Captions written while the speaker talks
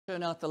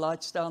Turn out the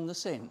lights down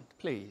this end,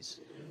 please.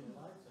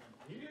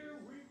 Here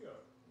we go.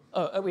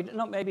 Oh,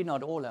 maybe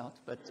not all out,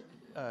 but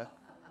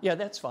yeah,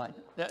 that's fine.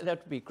 That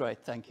would be great,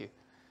 thank you.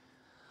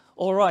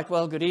 All right,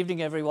 well, good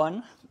evening,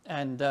 everyone.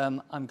 And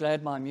I'm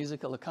glad my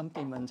musical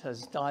accompaniment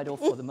has died off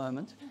for the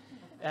moment.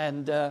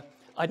 And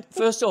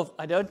first off,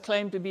 I don't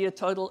claim to be a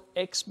total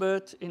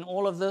expert in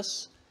all of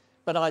this,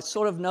 but I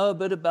sort of know a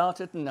bit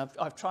about it, and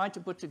I've tried to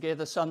put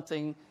together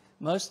something.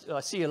 I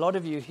see a lot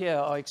of you here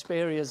are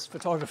experienced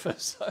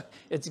photographers, so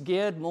it's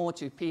geared more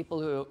to people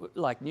who are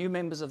like new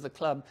members of the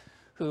club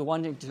who are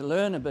wanting to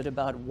learn a bit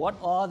about what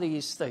are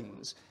these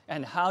things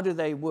and how do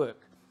they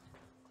work.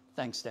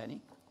 Thanks, Danny.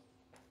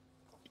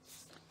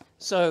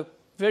 So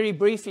very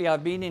briefly,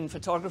 I've been in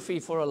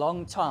photography for a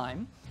long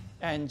time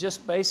and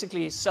just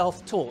basically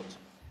self-taught.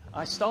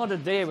 I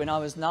started there when I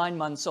was 9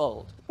 months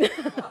old.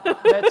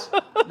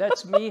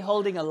 That's me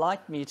holding a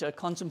light meter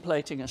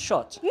contemplating a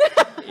shot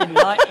in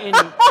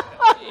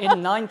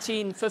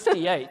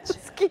 1958.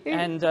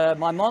 And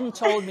my mom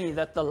told me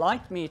that the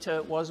light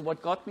meter was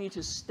what got me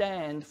to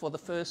stand for the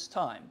first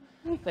time.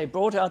 They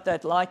brought out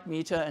that light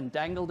meter and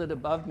dangled it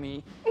above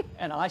me,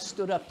 and I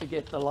stood up to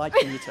get the light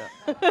meter.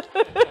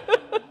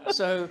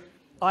 So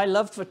I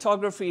loved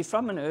photography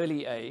from an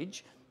early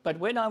age, but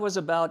when I was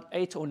about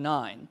 8 or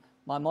 9,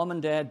 my mom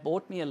and dad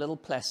bought me a little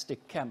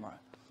plastic camera,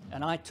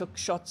 and I took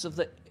shots of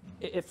the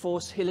Air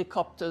Force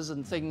helicopters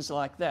and things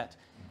like that.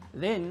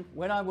 Then,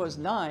 when I was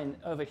 9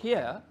 over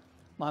here,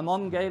 my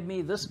mom gave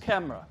me this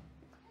camera.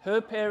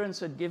 Her parents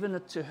had given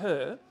it to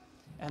her,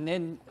 and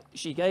then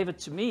she gave it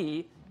to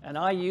me, and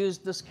I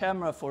used this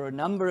camera for a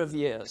number of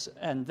years.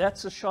 And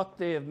that's a shot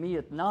there of me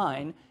at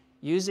 9,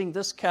 using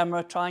this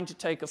camera, trying to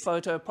take a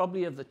photo,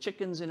 probably of the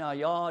chickens in our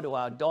yard or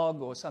our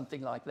dog or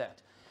something like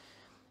that.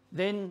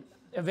 Then,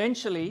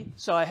 eventually,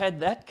 so I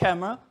had that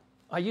camera.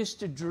 I used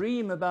to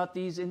dream about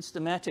these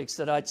Instamatics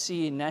that I'd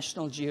see in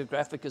National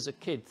Geographic as a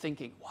kid,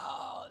 thinking,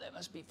 wow, that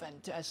must be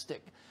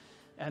fantastic.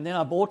 And then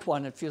I bought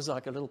one. It feels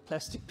like a little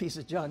plastic piece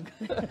of junk.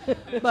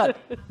 But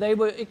they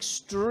were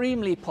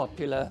extremely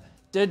popular,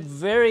 did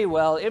very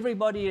well.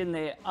 Everybody and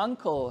their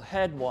uncle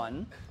had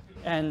one,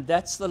 and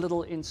that's the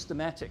little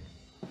Instamatic.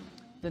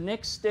 The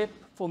next step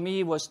for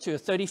me was to a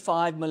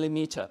 35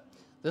 millimeter.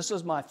 This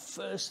was my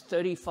first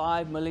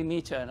 35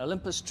 millimeter, an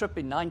Olympus trip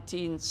in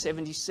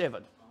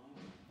 1977.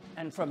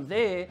 And from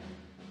there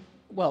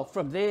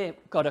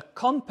got a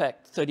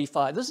compact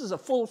 35. This is a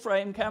full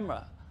frame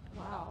camera.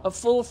 Wow. A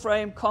full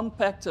frame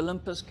compact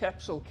Olympus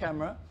capsule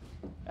camera.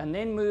 And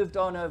then moved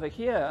on over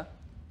here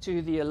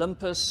to the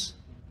Olympus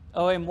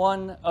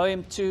OM1,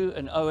 OM2,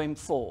 and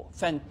OM4.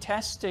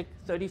 Fantastic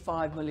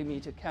 35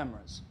 millimeter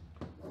cameras.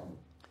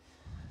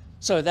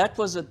 So that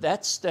was at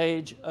that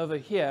stage over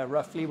here,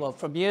 roughly, well,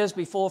 from years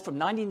before, from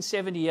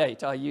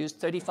 1978, I used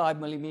 35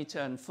 millimeter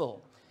and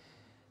full.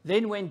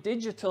 Then went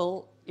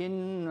digital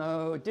in,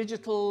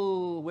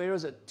 where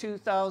is it,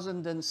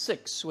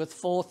 2006 with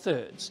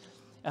 4/3.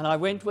 And I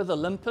went with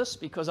Olympus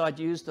because I'd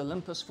used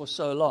Olympus for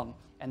so long.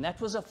 And that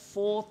was a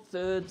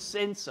 4/3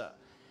 sensor.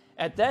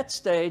 At that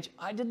stage,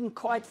 I didn't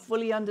quite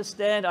fully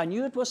understand. I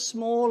knew it was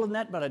small and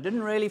that, but I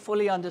didn't really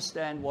fully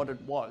understand what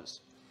it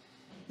was.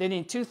 Then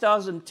in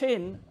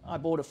 2010, I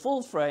bought a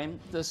full frame,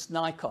 this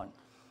Nikon.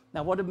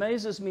 Now what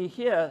amazes me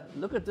here,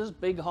 look at this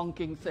big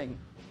honking thing.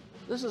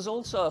 This is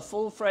also a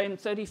full frame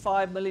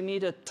 35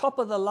 millimeter, top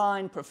of the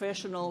line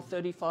professional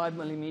 35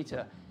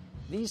 millimeter.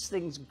 These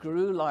things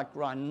grew like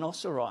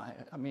rhinoceri.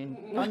 I mean,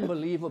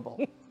 unbelievable.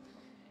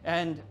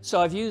 And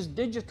so I've used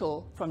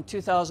digital from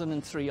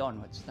 2003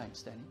 onwards.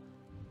 Thanks, Danny.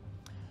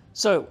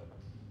 So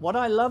what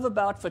I love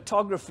about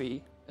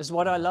photography is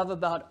what I love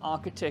about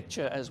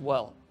architecture as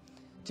well.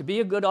 To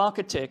be a good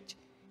architect,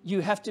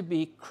 you have to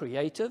be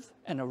creative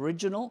and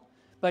original,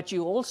 but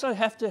you also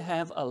have to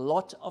have a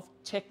lot of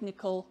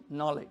technical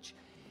knowledge.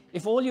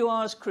 If all you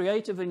are is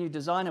creative and you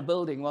design a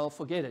building, well,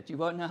 forget it. You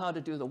won't know how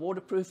to do the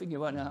waterproofing, you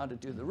won't know how to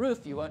do the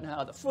roof, you won't know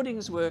how the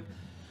footings work.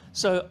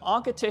 So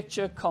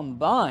architecture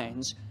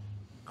combines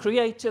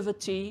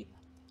creativity,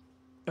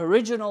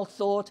 original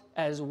thought,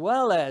 as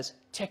well as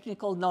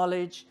technical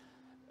knowledge,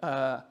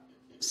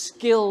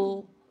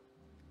 skill,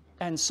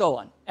 and so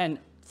on. And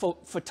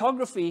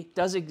photography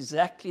does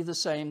exactly the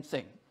same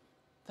thing.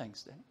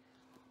 Thanks, Dan.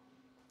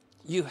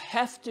 You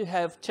have to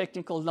have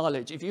technical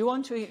knowledge. If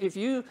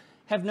you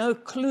have no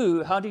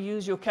clue how to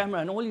use your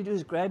camera and all you do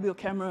is grab your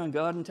camera and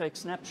go out and take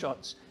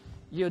snapshots,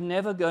 you're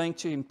never going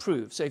to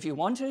improve. So if you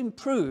want to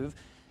improve,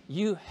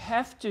 you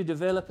have to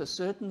develop a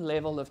certain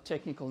level of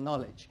technical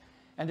knowledge.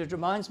 And it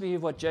reminds me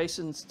of what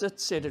Jason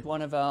Stitt said at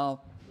one of our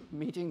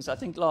meetings, I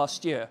think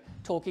last year,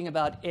 talking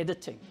about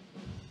editing.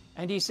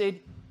 And he said,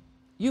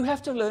 you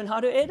have to learn how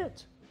to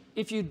edit.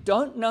 If you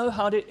don't know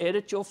how to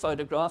edit your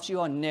photographs, you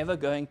are never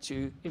going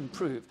to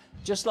improve.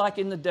 Just like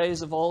in the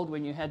days of old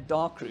when you had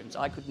darkrooms.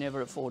 I could never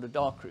afford a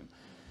darkroom.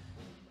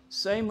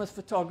 Same with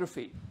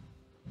photography.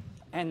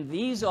 And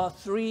these are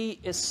 3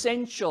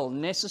 essential,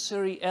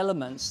 necessary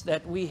elements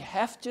that we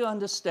have to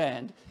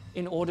understand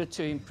in order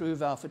to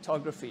improve our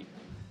photography.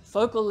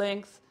 Focal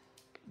length,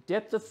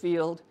 depth of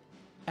field,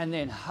 And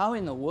then how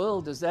in the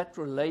world does that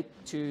relate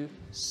to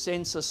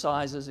sensor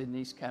sizes in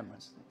these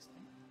cameras?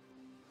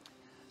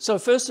 So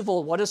first of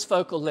all, what is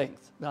focal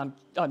length?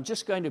 I'm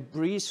just going to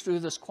breeze through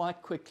this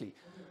quite quickly.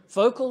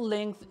 Focal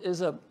length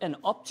is an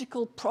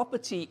optical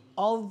property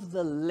of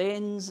the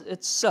lens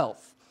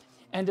itself,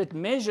 and it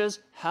measures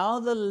how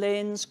the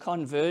lens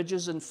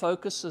converges and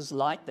focuses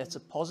light. That's a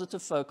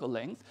positive focal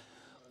length.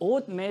 Or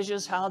it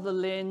measures how the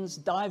lens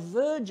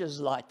diverges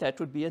light. That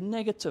would be a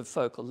negative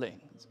focal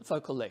length.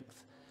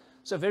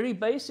 So very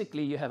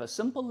basically, you have a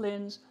simple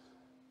lens,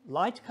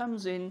 light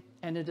comes in,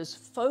 and it is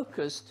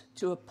focused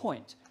to a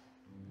point.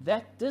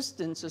 That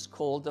distance is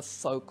called the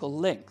focal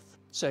length.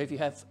 So if you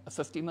have a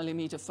 50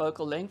 millimeter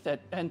focal length,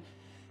 and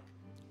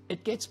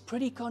it gets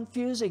pretty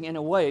confusing in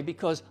a way,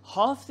 because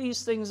half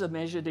these things are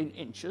measured in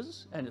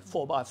inches, and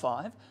 4 by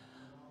 5.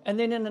 And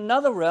then in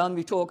another round,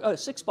 we talk,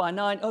 6 by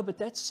 9, but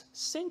that's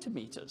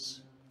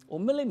centimeters or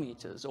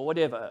millimeters or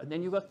whatever. And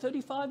then you've got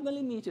 35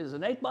 millimeters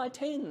and 8 by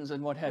 10s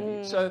and what have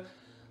you. So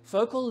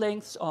focal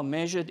lengths are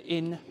measured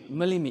in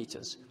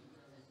millimeters.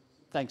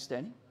 Thanks,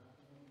 Danny.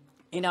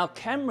 In our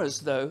cameras,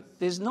 though,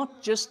 there's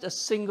not just a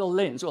single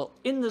lens. Well,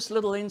 in this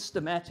little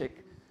Instamatic,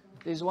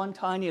 there's one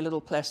tiny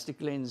little plastic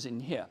lens in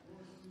here,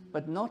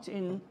 but not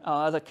in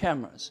our other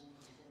cameras.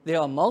 There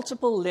are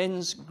multiple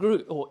lens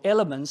group or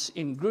elements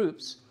in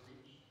groups,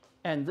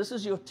 and this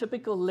is your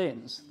typical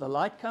lens. The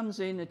light comes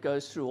in, it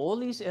goes through all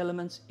these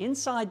elements.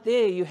 Inside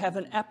there, you have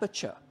an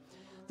aperture.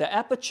 The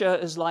aperture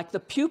is like the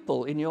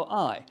pupil in your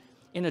eye.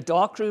 In a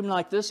dark room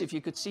like this, if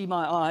you could see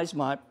my eyes,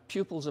 my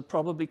pupils are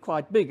probably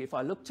quite big. If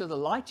I look to the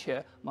light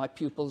here, my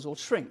pupils will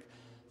shrink.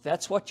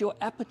 That's what your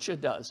aperture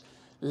does.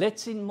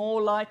 Lets in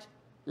more light,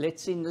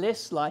 lets in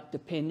less light,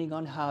 depending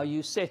on how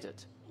you set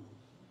it.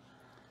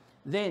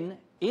 Then,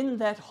 in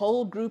that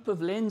whole group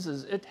of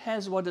lenses, it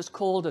has what is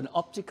called an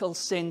optical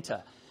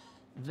center.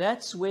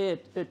 That's where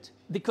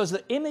because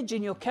the image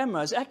in your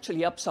camera is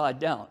actually upside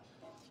down.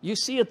 You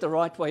see it the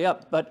right way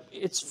up, but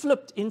it's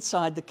flipped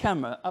inside the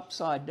camera,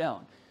 upside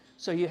down.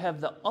 So you have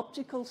the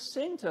optical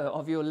center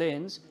of your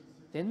lens,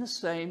 then the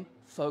same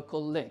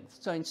focal length.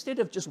 So instead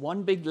of just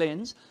one big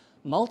lens,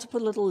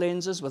 multiple little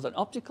lenses with an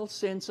optical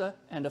sensor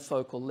and a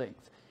focal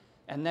length.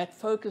 And that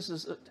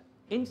focuses it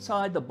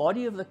inside the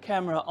body of the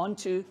camera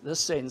onto the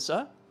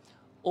sensor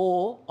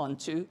or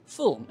onto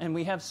film. And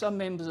we have some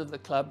members of the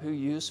club who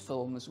use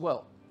film as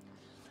well.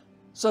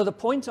 So the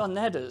point on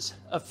that is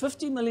a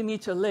 50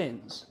 millimeter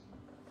lens,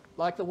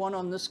 like the one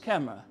on this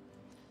camera.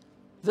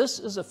 This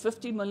is a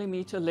 50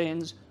 millimeter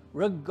lens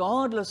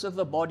regardless of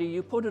the body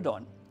you put it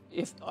on.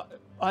 If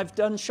I've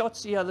done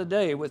shots the other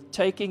day with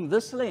taking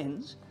this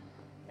lens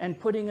and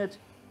putting it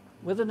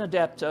with an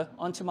adapter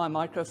onto my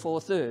Micro Four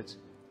Thirds.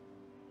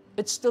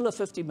 It's still a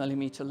 50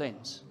 millimeter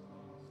lens.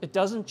 It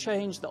doesn't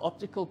change the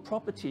optical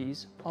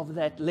properties of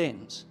that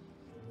lens.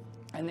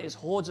 And there's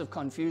hordes of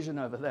confusion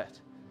over that.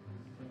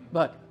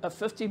 But a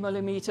 50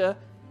 millimeter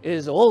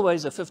is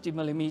always a 50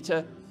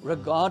 millimeter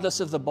regardless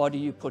of the body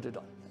you put it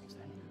on.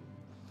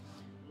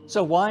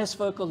 So why is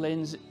focal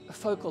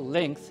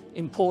length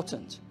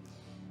important?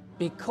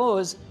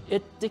 Because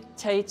it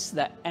dictates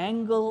the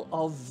angle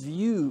of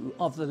view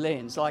of the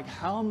lens, like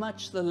how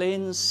much the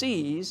lens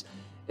sees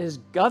is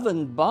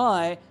governed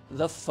by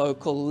the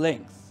focal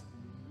length.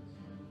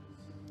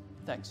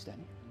 Thanks,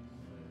 Danny.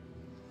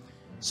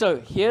 So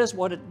here's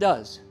what it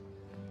does.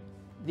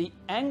 The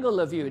angle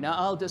of view. Now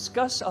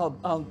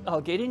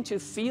I'll get into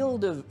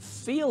field of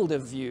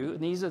view, and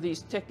these are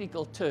these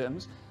technical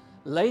terms,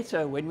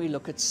 later when we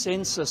look at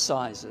sensor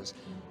sizes.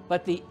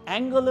 But the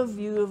angle of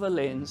view of a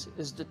lens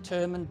is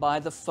determined by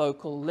the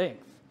focal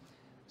length.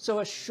 So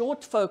a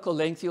short focal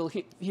length,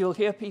 you'll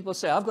hear people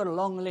say, I've got a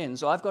long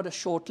lens, or I've got a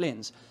short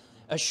lens.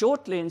 A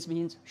short lens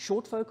means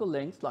short focal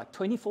length, like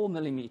 24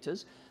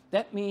 millimeters.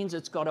 That means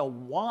it's got a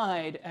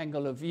wide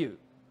angle of view.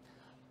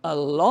 A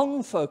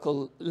long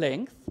focal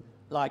length,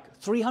 like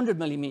 300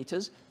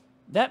 millimeters,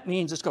 that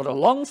means it's got a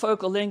long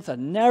focal length, a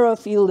narrow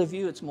field of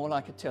view. It's more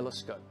like a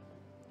telescope.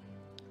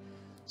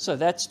 So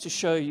that's to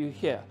show you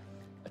here.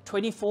 A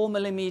 24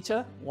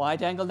 millimeter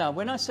wide angle. Now,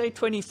 when I say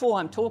 24,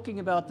 I'm talking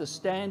about the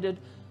standard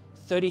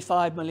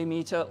 35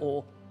 millimeter,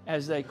 or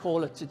as they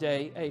call it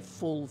today, a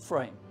full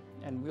frame.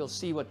 And we'll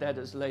see what that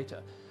is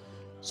later.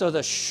 So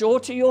the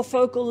shorter your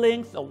focal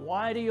length, the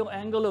wider your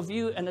angle of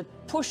view, and it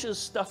pushes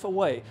stuff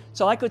away.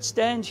 So I could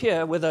stand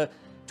here with a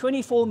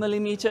 24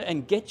 millimeter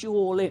and get you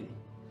all in.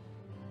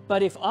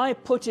 But if I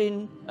put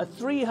in a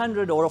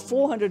 300 or a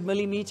 400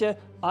 millimeter,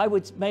 I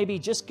would maybe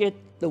just get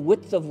the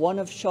width of one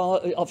of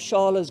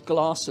Charla's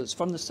glasses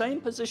from the same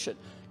position,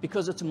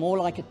 because it's more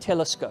like a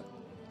telescope.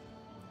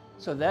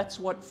 So that's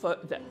what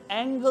the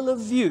angle of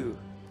view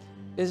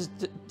is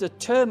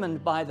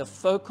determined by the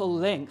focal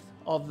length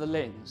of the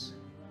lens.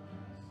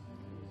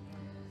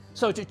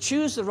 So to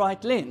choose the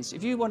right lens,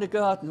 if you want to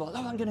go out and, well,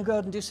 I'm going to go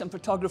out and do some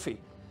photography,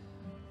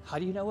 how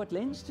do you know what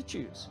lens to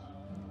choose?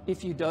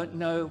 If you don't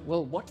know,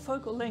 well, what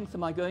focal length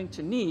am I going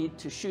to need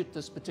to shoot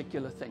this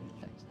particular thing?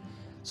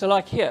 So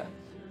like here,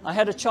 I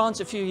had a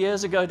chance a few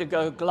years ago to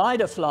go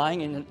glider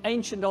flying in an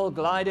ancient old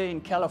glider in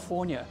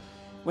California.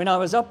 when I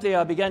was up there,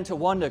 I began to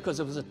wonder because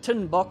it was a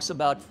tin box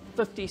about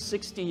 50,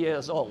 60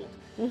 years old.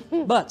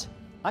 But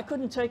I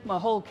couldn't take my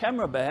whole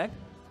camera bag.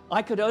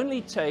 I could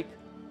only take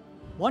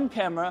one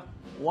camera,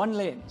 one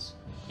lens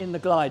in the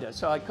glider.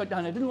 So I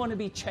didn't want to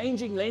be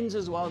changing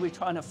lenses while we were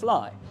trying to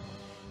fly.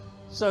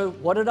 So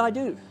what did I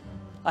do?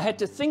 I had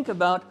to think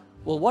about,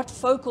 well, what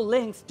focal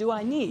length do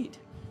I need?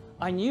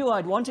 I knew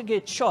I'd want to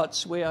get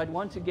shots where I'd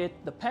want to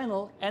get the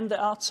panel and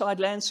the outside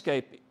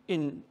landscape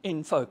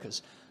in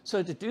focus.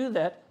 So to do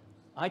that,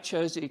 I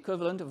chose the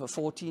equivalent of a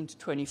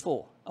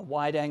 14-24, a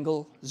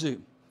wide-angle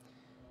zoom.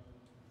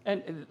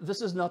 And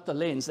this is not the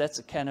lens, that's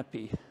a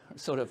canopy,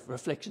 sort of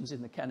reflections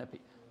in the canopy.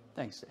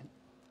 Thanks, Dan.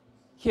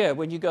 Here,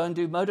 when you go and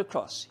do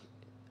motocross,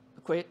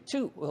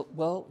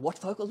 well, what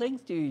focal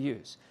length do you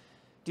use?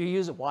 Do you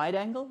use a wide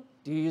angle?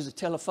 Do you use a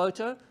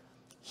telephoto?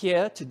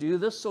 Here, to do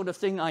this sort of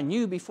thing, I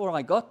knew before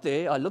I got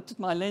there, I looked at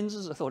my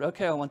lenses, I thought,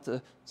 okay, I want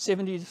the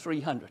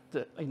 70-300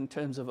 in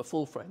terms of a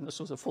full frame. This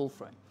was a full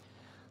frame.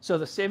 So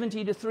the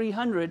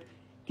 70-300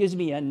 gives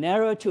me a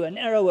narrow to a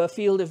narrower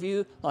field of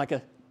view, like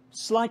a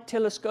slight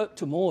telescope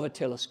to more of a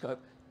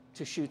telescope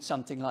to shoot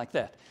something like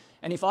that.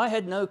 And if I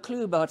had no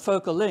clue about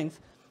focal length,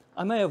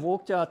 I may have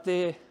walked out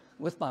there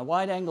with my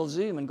wide-angle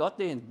zoom and got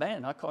there and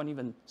man, I can't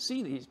even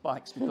see these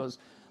bikes because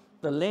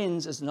the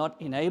lens is not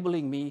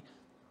enabling me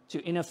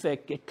to, in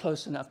effect, get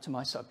close enough to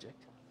my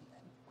subject.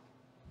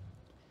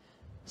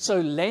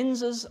 So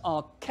lenses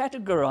are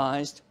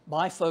categorized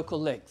by focal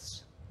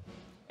lengths.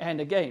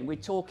 And again, we're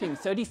talking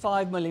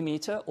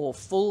 35mm or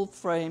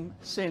full-frame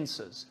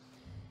sensors.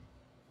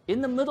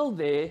 In the middle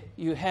there,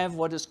 you have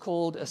what is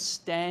called a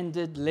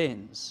standard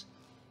lens.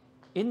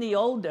 In the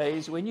old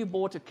days, when you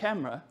bought a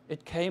camera,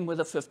 it came with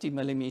a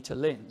 50mm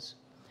lens.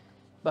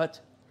 But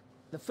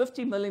the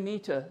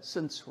 50mm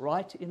sits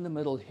right in the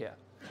middle here.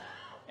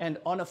 And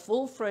on a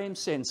full-frame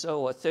sensor,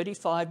 or a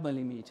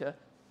 35mm,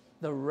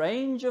 the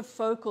range of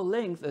focal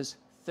length is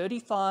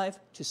 35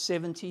 to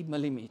 70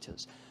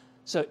 millimeters.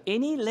 So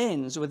any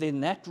lens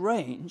within that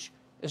range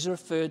is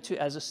referred to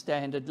as a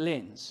standard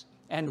lens.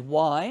 And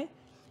why?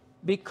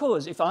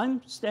 Because if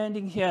I'm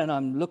standing here and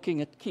I'm looking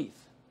at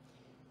Keith,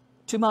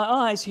 to my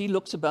eyes, he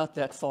looks about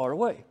that far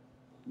away,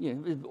 you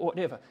know,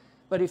 whatever.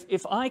 But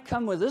if I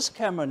come with this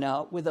camera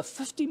now with a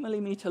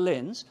 50mm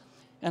lens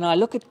and I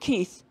look at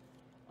Keith,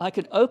 I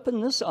can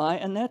open this eye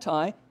and that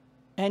eye,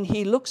 and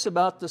he looks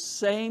about the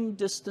same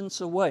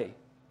distance away.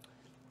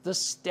 The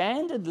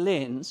standard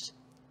lens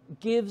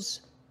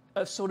gives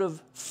a sort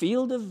of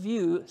field of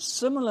view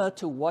similar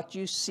to what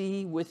you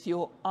see with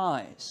your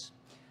eyes.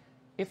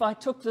 If I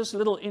took this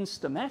little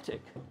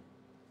Instamatic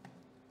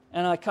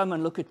and I come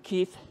and look at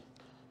Keith,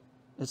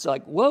 it's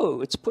like,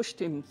 whoa, it's pushed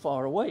him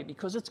far away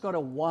because it's got a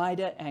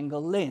wider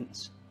angle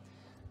lens.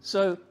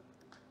 So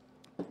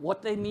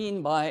what they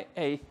mean by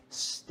a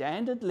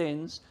standard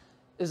lens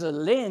is a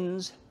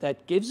lens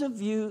that gives a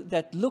view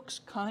that looks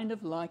kind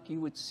of like you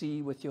would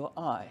see with your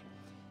eye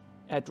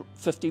at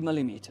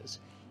 50mm.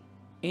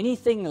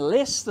 Anything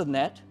less than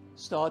that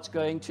starts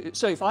going to,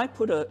 so if I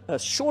put a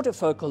shorter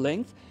focal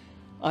length,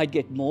 I'd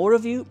get more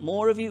of you,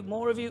 more of you,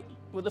 more of you.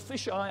 With a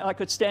fisheye, I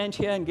could stand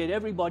here and get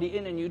everybody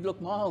in and you'd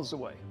look miles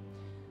away.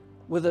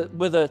 With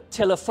a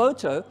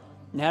telephoto,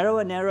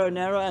 narrower, narrower,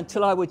 narrower,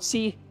 until I would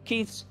see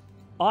Keith's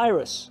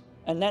iris,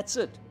 and that's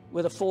it,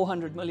 with a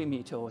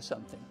 400mm or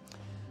something.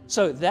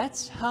 So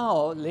that's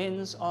how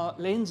lenses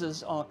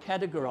are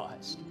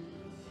categorized.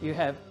 You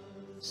have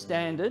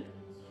standard,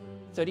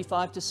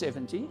 35 to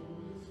 70,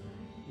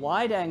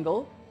 wide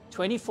angle,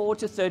 24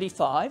 to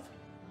 35,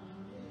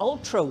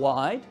 ultra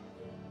wide,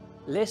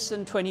 less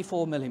than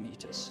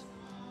 24mm.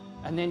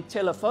 And then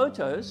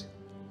telephotos,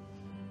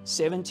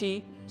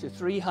 70 to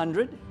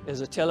 300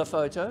 is a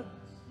telephoto,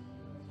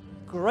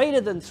 greater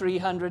than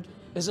 300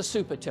 is a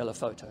super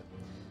telephoto.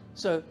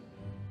 So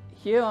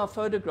here are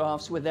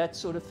photographs with that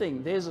sort of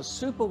thing. There's a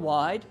super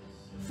wide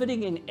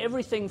fitting in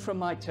everything from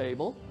my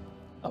table,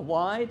 a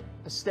wide,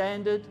 a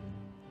standard,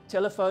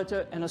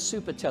 telephoto, and a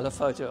super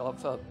telephoto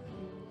of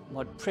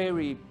a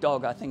prairie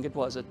dog, I think it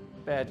was, at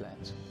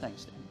Badlands.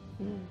 Thanks,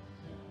 Dan.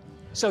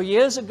 So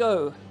years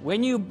ago,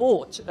 when you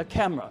bought a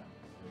camera,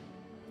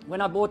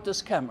 when I bought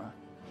this camera,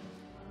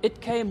 it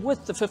came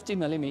with the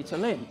 50mm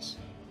lens.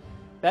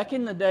 Back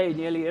in the day,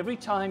 nearly every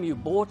time you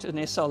bought an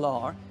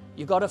SLR,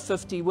 you got a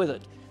 50 with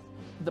it.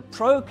 The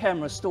pro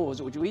camera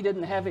stores, which we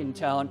didn't have in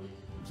town,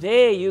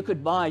 there you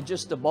could buy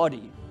just a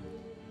body.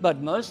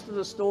 But most of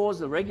the stores,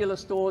 the regular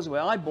stores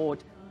where I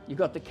bought, you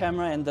got the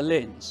camera and the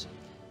lens.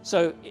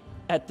 So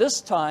at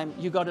this time,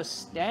 you got a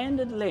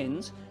standard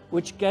lens,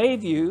 which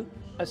gave you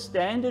a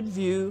standard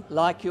view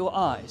like your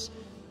eyes.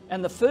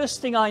 And the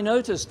first thing I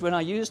noticed when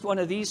I used one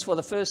of these for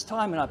the first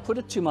time and I put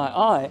it to my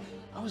eye,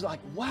 I was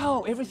like,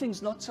 wow,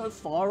 everything's not so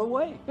far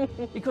away.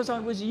 Because I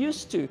was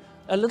used to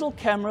a little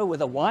camera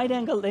with a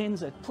wide-angle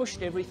lens that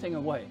pushed everything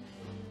away.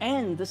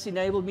 And this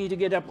enabled me to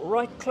get up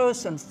right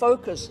close and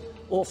focus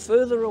or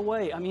further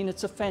away. I mean,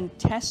 it's a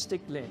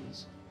fantastic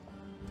lens.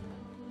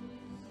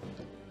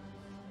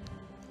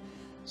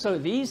 So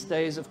these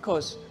days, of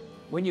course,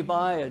 when you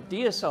buy a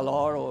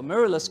DSLR or a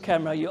mirrorless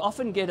camera, you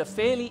often get a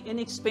fairly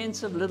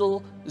inexpensive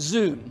little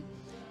zoom,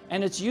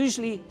 and it's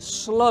usually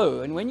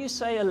slow. And when you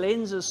say a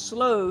lens is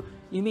slow,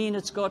 you mean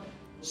it's got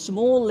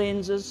small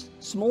lenses,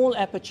 small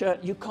aperture.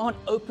 You can't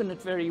open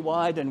it very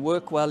wide and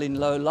work well in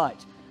low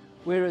light.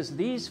 Whereas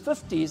these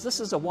 50s, this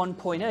is a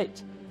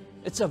 1.8.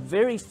 It's a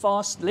very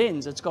fast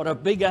lens. It's got a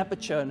big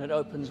aperture and it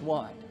opens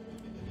wide.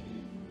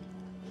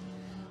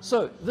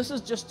 So this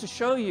is just to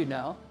show you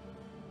now.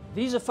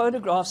 These are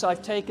photographs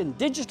I've taken,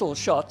 digital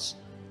shots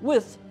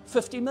with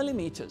 50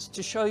 millimeters,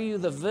 to show you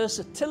the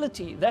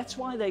versatility. That's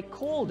why they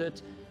called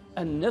it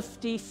a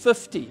nifty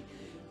 50,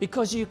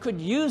 because you could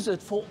use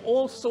it for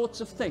all sorts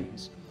of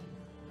things.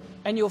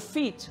 And your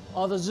feet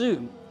are the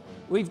zoom.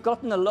 We've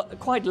gotten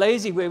quite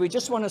lazy where we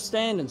just want to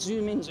stand and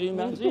zoom in, zoom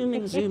out, zoom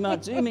in, zoom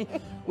out, zoom in.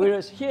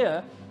 Whereas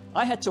here,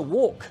 I had to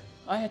walk.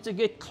 I had to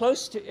get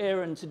close to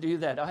Aaron to do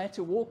that. I had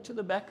to walk to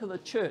the back of the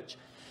church.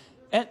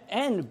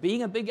 And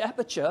being a big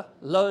aperture,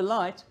 low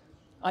light,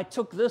 I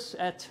took this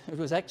it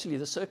was actually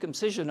the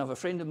circumcision of a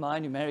friend of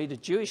mine who married a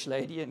Jewish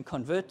lady and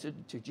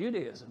converted to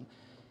Judaism.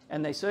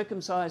 And they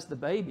circumcised the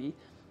baby,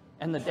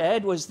 and the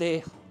dad was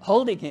there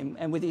holding him,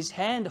 and with his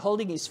hand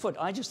holding his foot.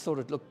 I just thought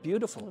it looked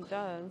beautiful. It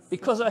does.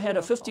 Because I had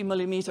a 50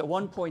 millimeter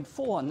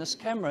 1.4 on this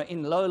camera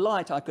in low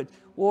light, I could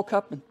walk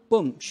up and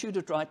boom, shoot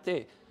it right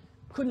there.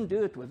 Couldn't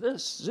do it with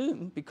this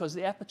zoom because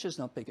the aperture's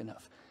not big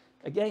enough.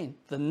 Again,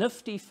 the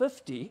nifty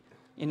 50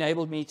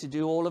 enabled me to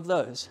do all of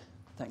those.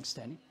 Thanks,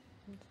 Danny.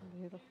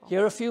 Beautiful.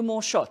 Here are a few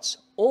more shots,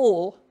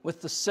 all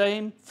with the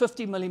same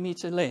 50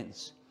 millimeter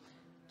lens.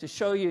 To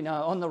show you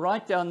now, on the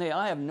right down there,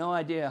 I have no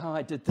idea how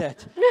I did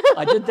that.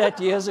 I did that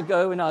years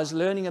ago when I was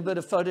learning a bit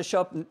of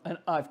Photoshop, and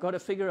I've got to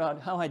figure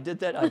out how I did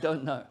that. I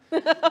don't know.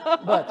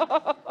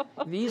 But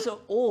these are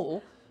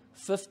all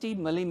 50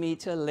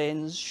 millimeter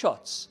lens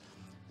shots.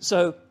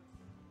 So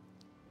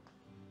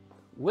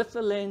with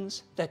the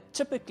lens that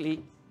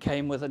typically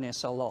came with an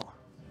SLR.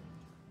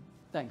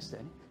 Thanks,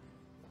 Danny.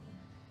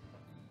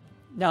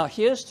 Now,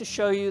 here's to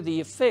show you the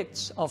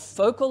effects of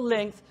focal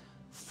length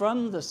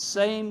from the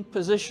same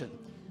position.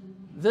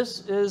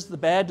 This is the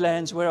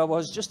Badlands where I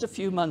was just a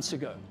few months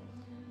ago.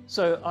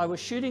 So I was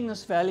shooting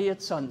this valley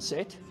at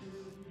sunset,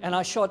 and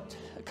I shot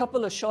a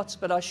couple of shots,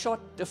 but I shot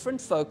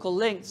different focal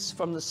lengths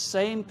from the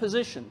same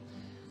position.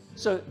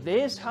 So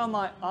there's how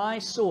my eye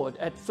saw it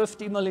at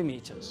 50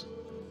 millimeters.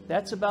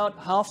 That's about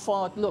how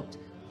far it looked.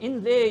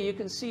 In there, you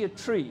can see a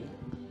tree.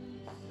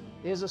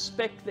 There's a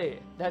speck there.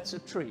 That's a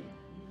tree.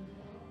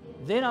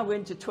 Then I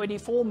went to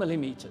 24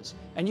 millimeters,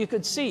 and you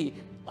could see,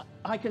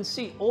 I can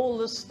see all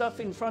this stuff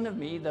in front of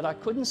me that I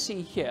couldn't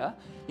see here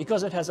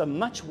because it has a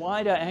much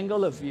wider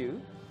angle of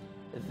view.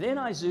 Then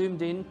I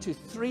zoomed in to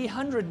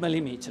 300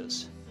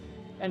 millimeters.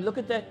 And look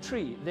at that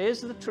tree.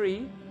 There's the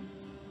tree.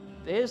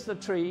 There's the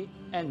tree.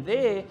 And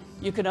there,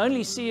 you can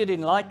only see it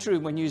in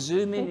Lightroom when you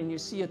zoom in and you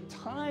see a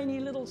tiny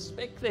little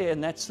speck there,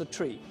 and that's the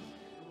tree.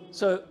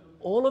 So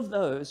all of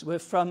those were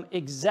from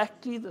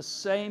exactly the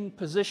same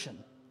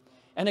position.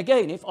 And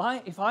again, if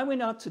I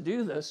went out to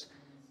do this,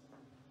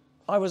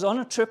 I was on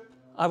a trip.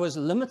 I was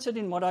limited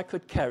in what I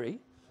could carry.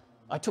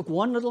 I took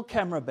one little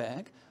camera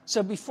bag.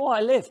 So before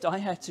I left, I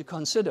had to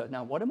consider,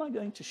 now, what am I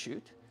going to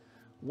shoot?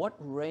 What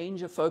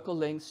range of focal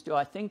lengths do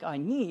I think I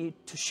need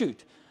to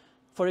shoot?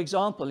 For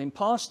example, in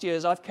past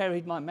years, I've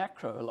carried my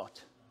macro a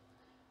lot.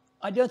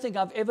 I don't think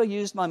I've ever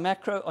used my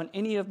macro on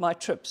any of my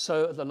trips.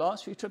 So the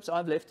last few trips,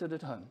 I've left it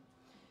at home.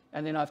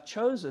 And then I've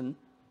chosen,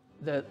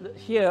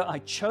 here I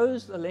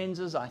chose the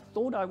lenses I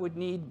thought I would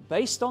need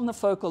based on the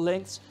focal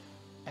lengths,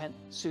 and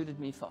suited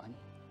me fine.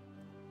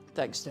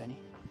 Thanks, Danny.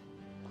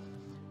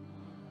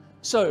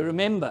 So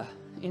remember,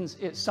 in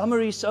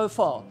summary so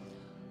far,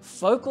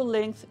 focal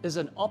length is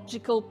an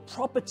optical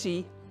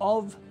property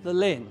of the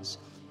lens,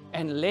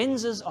 and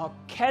lenses are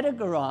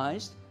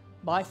categorized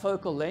by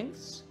focal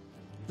lengths.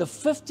 The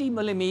 50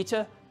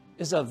 millimeter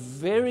is a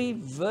very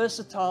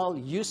versatile,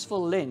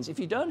 useful lens. If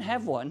you don't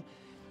have one,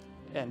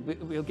 and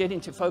we'll get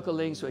into focal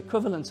lengths or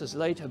equivalences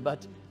later,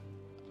 but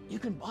you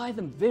can buy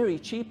them very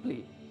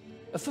cheaply.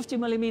 A 50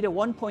 millimeter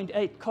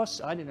 1.8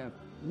 costs, I don't know,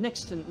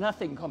 next to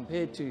nothing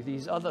compared to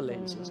these other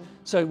lenses.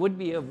 So it would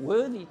be a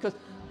worthy, because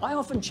I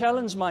often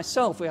challenge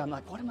myself where I'm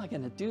like, what am I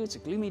going to do? It's a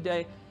gloomy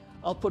day.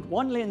 I'll put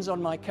one lens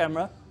on my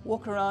camera,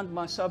 walk around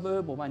my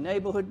suburb or my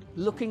neighborhood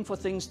looking for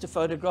things to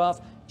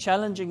photograph,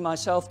 challenging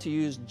myself to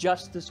use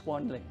just this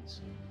one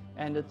lens.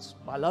 And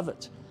I love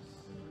it.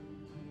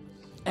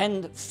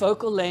 And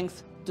focal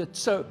length,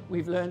 so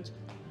we've learned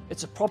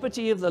it's a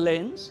property of the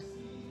lens.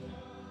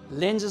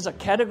 Lenses are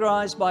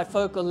categorized by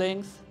focal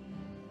length,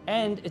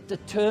 and it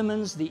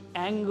determines the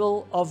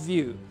angle of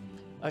view.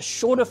 A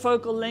shorter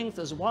focal length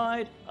is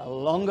wide, a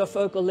longer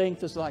focal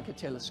length is like a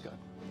telescope.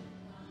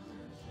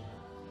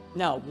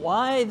 Now,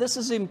 why this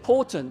is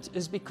important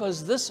is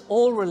because this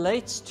all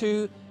relates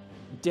to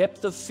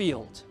depth of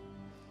field.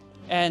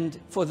 And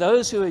for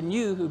those who are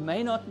new, who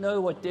may not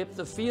know what depth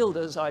of field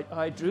is,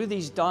 I drew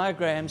these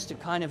diagrams to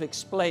kind of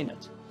explain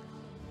it.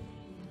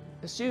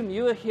 Assume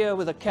you are here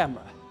with a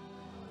camera.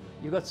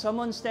 You've got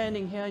someone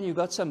standing here and you've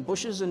got some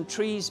bushes and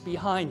trees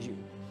behind you.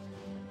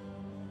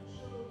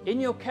 In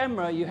your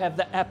camera, you have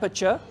the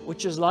aperture,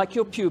 which is like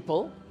your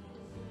pupil.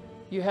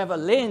 You have a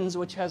lens,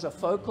 which has a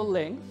focal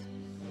length.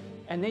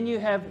 And then you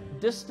have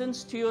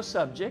distance to your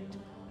subject,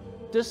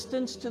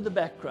 distance to the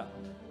background.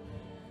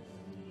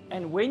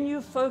 And when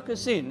you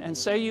focus in, and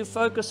say you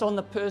focus on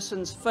the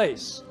person's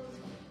face,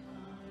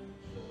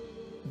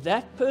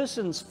 that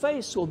person's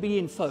face will be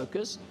in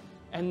focus,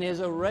 and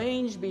there's a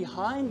range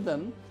behind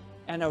them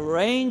and a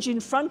range in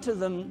front of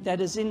them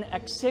that is in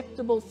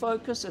acceptable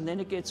focus, and then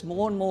it gets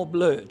more and more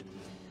blurred.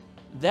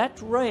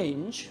 That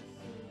range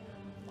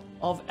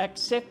of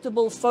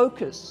acceptable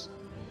focus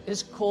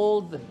is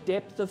called the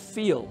depth of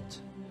field.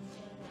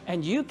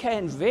 And you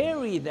can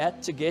vary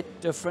that to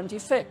get different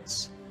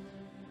effects.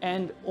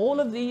 And all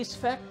of these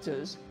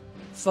factors,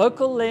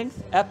 focal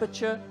length,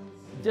 aperture,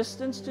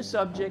 distance to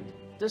subject,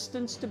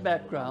 distance to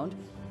background,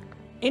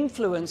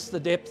 influence the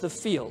depth of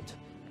field.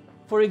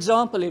 For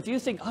example, if you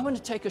think, I want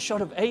to take a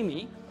shot of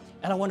Amy,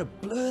 and I want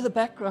to blur the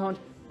background,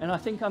 and I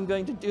think I'm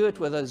going to do it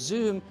with a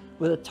zoom,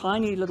 with a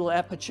tiny little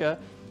aperture,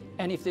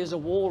 and if there's a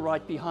wall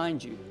right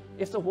behind you.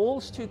 If the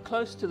wall's too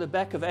close to the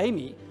back of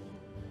Amy,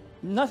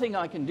 nothing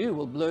I can do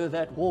will blur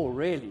that wall,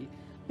 really,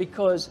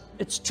 because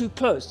it's too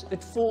close.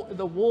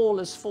 The wall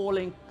is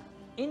falling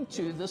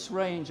into this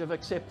range of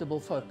acceptable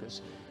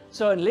focus.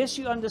 So unless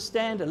you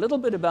understand a little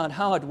bit about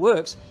how it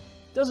works,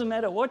 it doesn't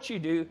matter what you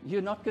do,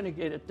 you're not going to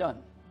get it done.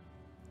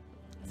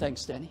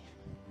 Thanks, Danny.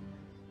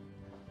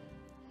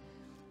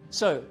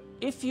 So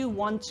if you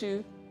want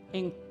to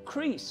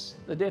increase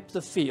the depth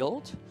of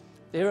field,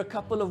 there are a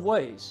couple of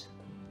ways.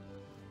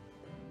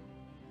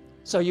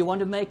 So you want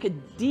to make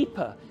it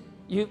deeper.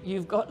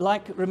 You've got,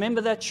 like,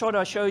 remember that shot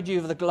I showed you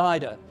of the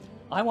glider?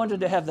 I wanted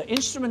to have the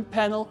instrument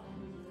panel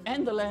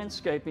and the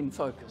landscape in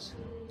focus.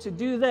 To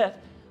do that,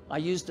 I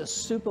used a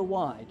super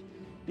wide,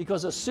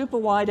 because a super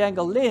wide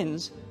angle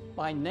lens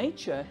by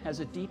nature has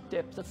a deep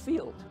depth of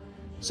field.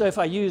 So if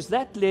I use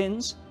that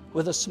lens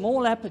with a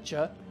small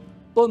aperture,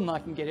 boom, I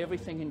can get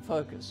everything in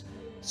focus.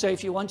 So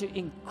if you want to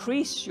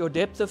increase your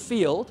depth of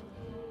field,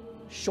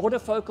 shorter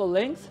focal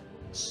length,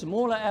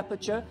 smaller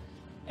aperture,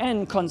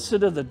 and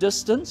consider the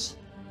distance,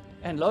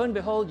 and lo and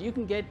behold, you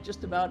can get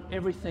just about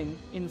everything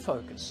in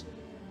focus.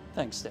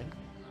 Thanks, Dan.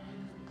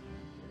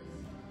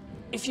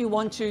 If you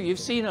want to, you've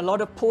seen a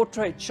lot of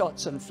portrait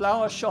shots and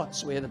flower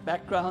shots where the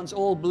background's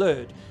all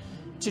blurred.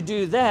 To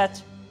do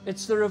that,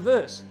 it's the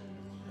reverse.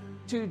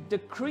 To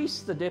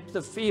decrease the depth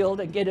of field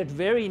and get it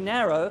very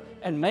narrow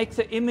and make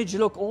the image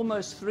look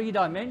almost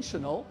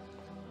three-dimensional,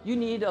 you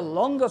need a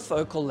longer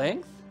focal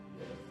length,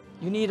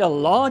 you need a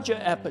larger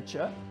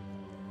aperture,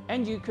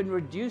 and you can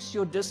reduce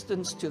your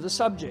distance to the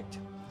subject.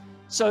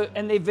 So,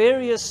 and there are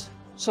various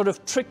sort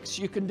of tricks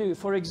you can do.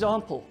 For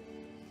example,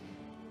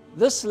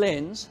 this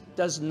lens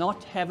does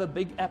not have a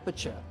big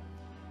aperture,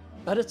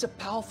 but it's a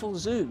powerful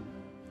zoom.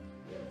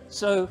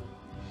 So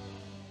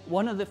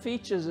one of the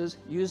features is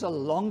use a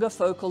longer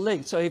focal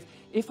length. So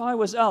if I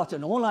was out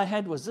and all I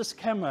had was this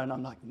camera, and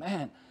I'm like,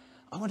 man,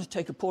 I want to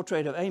take a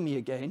portrait of Amy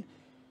again,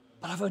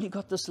 but I've only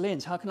got this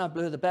lens. How can I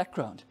blur the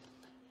background?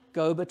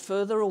 Go a bit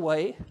further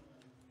away,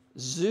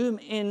 zoom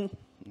in,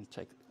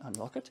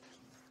 unlock it,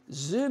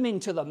 zoom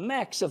into the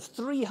max of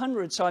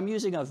 300, so I'm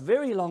using a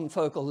very long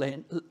focal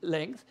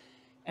length,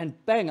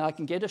 and bang, I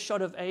can get a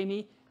shot of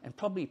Amy and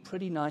probably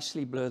pretty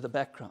nicely blur the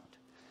background.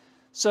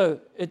 So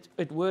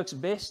it works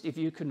best if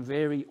you can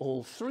vary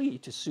all three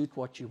to suit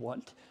what you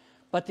want,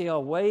 but there are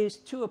ways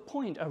to a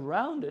point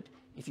around it.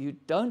 If you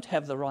don't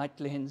have the right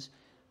lens,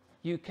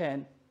 you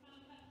can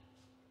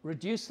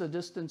reduce the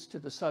distance to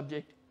the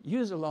subject,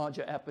 use a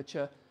larger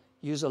aperture,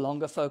 use a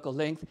longer focal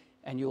length,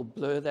 and you'll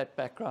blur that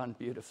background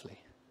beautifully.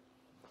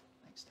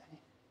 Thanks,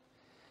 Danny.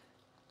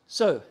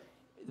 So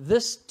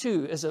this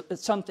too is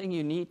something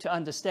you need to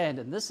understand,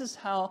 and this is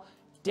how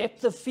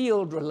depth of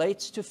field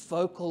relates to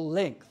focal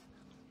length.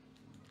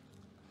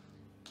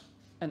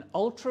 An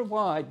ultra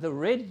wide, the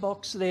red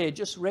box there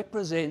just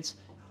represents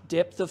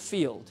depth of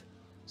field.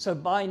 So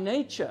by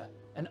nature,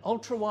 an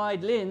ultra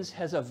wide lens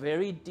has a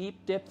very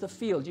deep depth of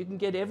field. You can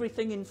get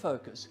everything in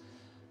focus.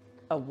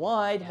 A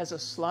wide has a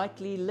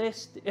slightly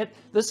less,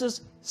 this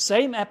is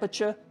same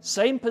aperture,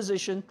 same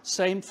position,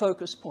 same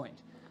focus point.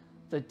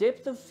 The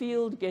depth of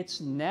field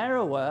gets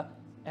narrower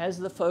as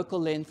the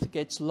focal length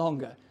gets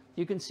longer.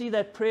 You can see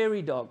that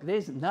prairie dog.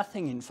 There's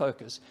nothing in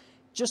focus.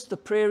 Just the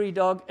prairie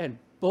dog, and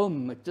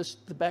boom,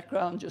 the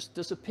background just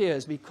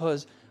disappears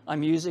because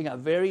I'm using a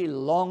very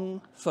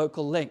long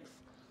focal length.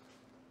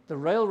 The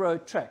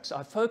railroad tracks,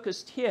 I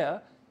focused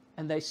here,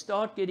 and they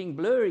start getting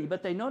blurry,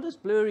 but they're not as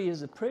blurry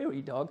as the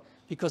prairie dog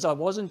because I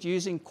wasn't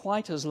using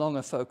quite as long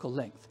a focal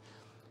length.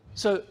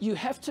 So you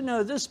have to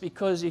know this,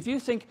 because if you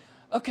think,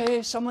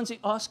 okay, someone's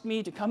asked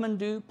me to come and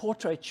do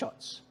portrait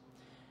shots,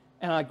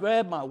 and I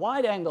grab my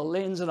wide-angle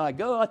lens and I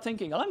go out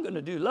thinking, I'm going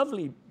to do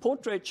lovely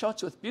portrait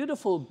shots with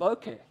beautiful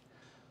bokeh.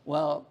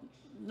 Well,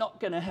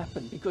 not going to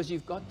happen because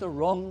you've got the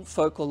wrong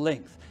focal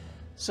length.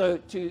 So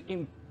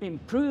to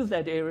improve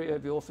that area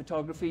of your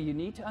photography, you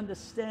need to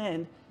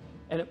understand,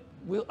 and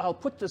I'll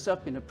put this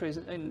up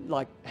in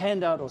like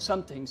handout or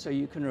something so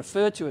you can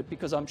refer to it,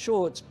 because I'm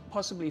sure it's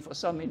possibly for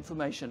some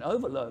information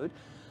overload.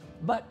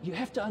 But you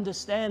have to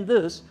understand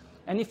this,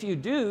 and if you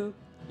do,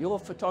 your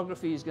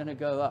photography is going to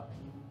go up.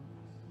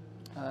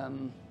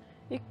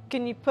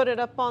 Can you put it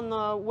up on the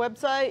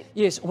website?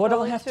 Yes, what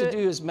I'll have to do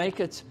is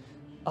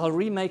I'll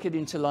remake it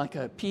into like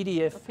a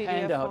PDF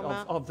handout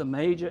of the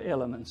major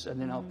elements,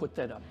 and then I'll put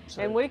that up.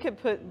 So, and we could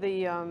put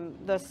the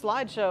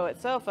slideshow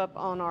itself up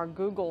on our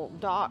Google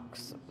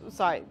Docs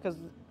site, because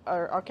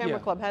our Camera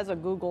Club has a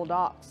Google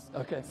Docs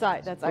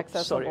site that's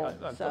accessible. Sorry,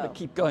 I've got to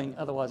keep going,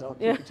 otherwise I'll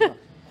keep it down.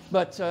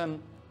 But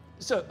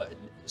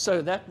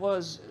so that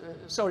was,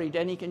 sorry,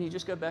 Danny, can you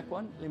just go back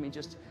one? Let me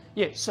just,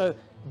 so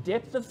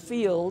depth of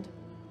field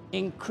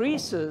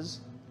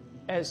increases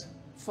as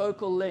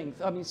focal length,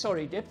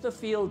 depth of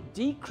field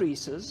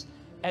decreases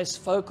as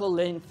focal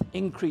length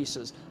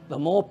increases. The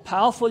more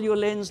powerful your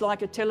lens,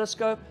 like a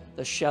telescope,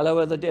 the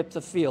shallower the depth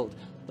of field.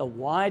 The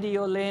wider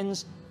your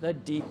lens, the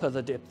deeper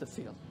the depth of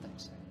field.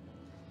 Thanks.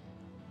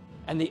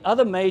 And the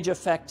other major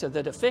factor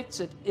that affects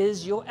it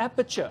is your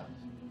aperture.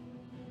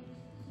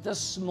 The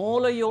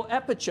smaller your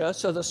aperture,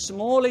 so the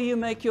smaller you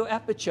make your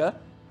aperture,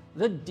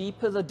 the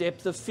deeper the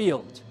depth of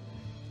field.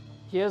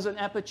 Here's an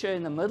aperture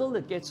in the middle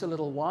that gets a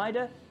little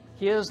wider.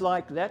 Here's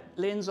like that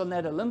lens on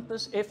that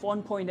Olympus,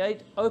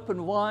 f1.8,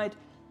 open wide.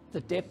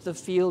 The depth of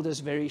field is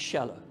very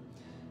shallow.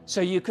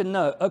 So you can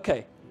know,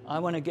 okay, I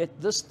want to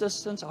get this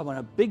distance, I want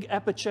a big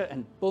aperture,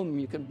 and boom,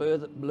 you can blur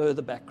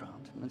the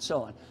background, and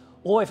so on.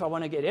 Or if I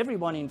want to get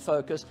everyone in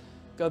focus,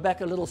 go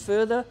back a little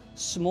further,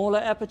 smaller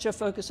aperture,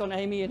 focus on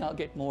Amy, and I'll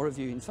get more of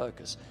you in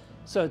focus.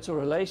 So it's a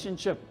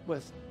relationship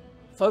with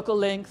focal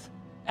length,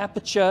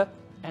 aperture,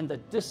 and the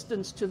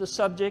distance to the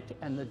subject,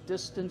 and the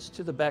distance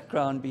to the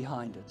background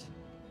behind it.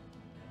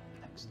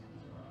 Next.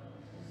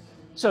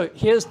 So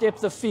here's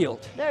depth of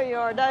field. There you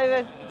are,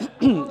 David.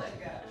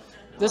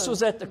 This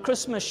was at the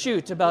Christmas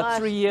shoot about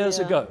 3 years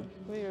ago.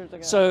 3 years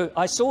ago. So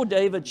I saw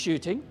David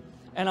shooting,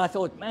 and I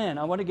thought, man,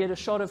 I want to get a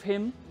shot of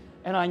him.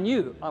 And I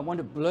knew I want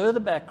to blur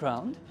the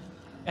background,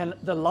 and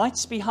the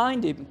lights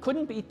behind him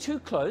couldn't be too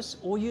close,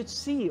 or you'd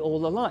see all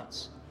the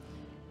lights.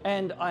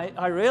 And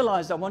I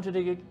realized I wanted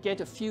to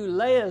get a few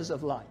layers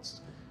of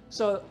lights.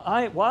 So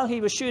while he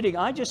was shooting,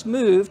 I just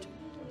moved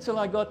till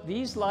I got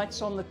these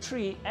lights on the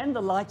tree and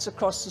the lights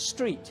across the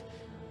street.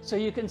 So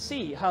you can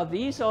see how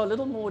these are a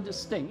little more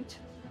distinct.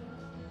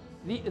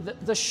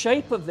 The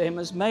shape of them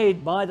is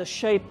made by the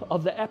shape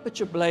of the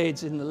aperture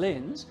blades in the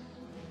lens,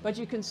 but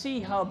you can see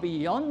how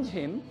beyond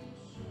him,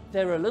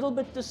 they're a little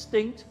bit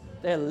distinct,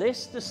 they're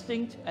less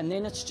distinct, and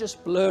then it's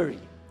just blurry.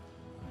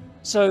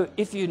 So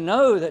if you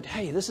know that,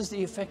 hey, this is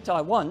the effect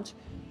I want,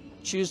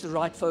 choose the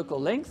right focal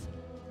length,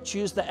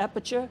 choose the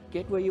aperture,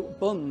 get where you,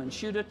 boom, and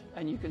shoot it,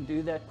 and you can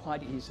do that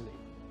quite easily.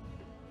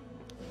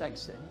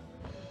 Thanks, Danny.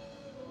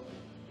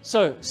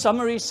 So,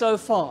 summary so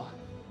far.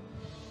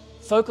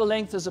 Focal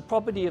length is a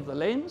property of the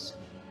lens.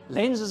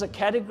 Lenses are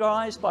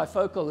categorized by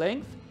focal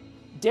length.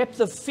 Depth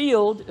of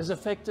field is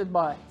affected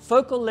by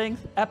focal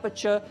length,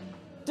 aperture,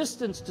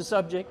 distance to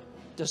subject,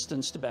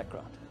 distance to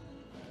background.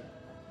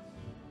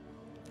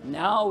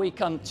 Now we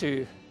come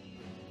to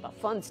the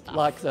fun stuff.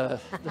 Like the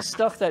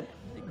stuff that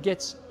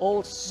gets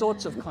all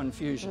sorts of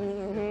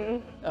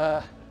confusion.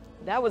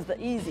 That was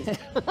the easy.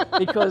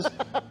 Because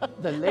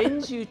the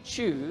lens you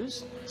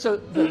choose, so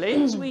the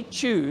lens we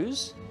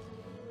choose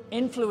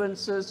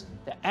influences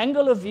the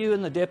angle of view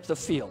and the depth of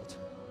field.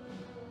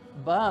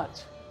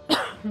 But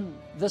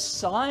the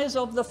size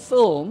of the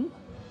film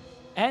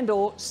and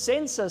or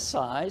sensor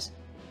size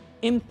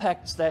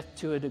impacts that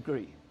to a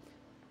degree.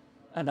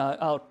 And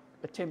I'll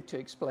attempt to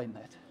explain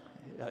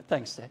that.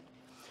 Thanks, Dan.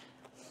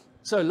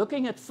 So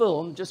looking at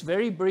film, just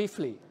very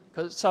briefly,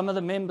 because some of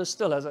the members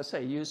still, as I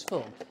say, use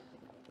film.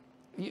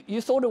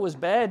 You thought it was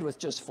bad with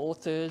just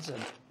 4/3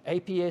 and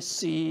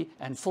APS-C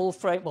and full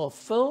frame. Well,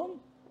 film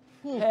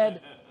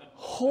had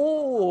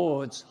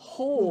hordes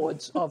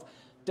of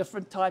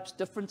different types,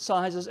 different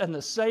sizes, and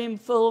the same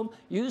film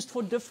used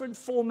for different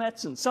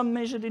formats, and some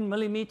measured in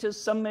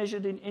millimeters, some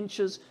measured in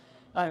inches.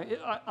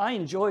 I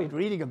enjoyed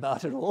reading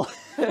about it all,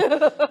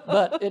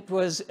 but it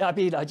was, I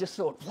mean, I just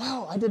thought,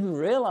 wow, I didn't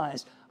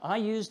realize. I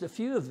used a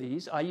few of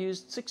these. I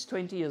used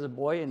 620 as a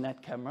boy in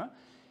that camera,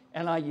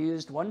 and I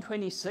used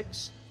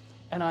 126,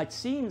 and I'd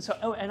seen,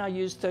 and I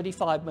used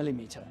 35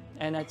 millimeter,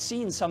 and I'd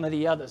seen some of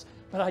the others,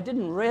 but I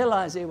didn't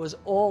realize there was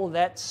all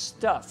that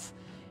stuff.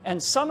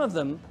 And some of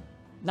them,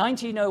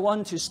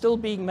 1901 to still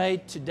being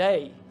made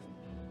today.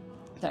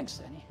 Thanks,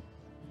 Danny.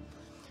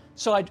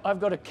 So I've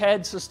got a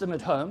CAD system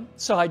at home.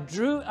 So I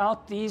drew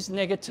out these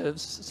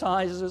negatives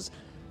sizes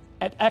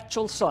at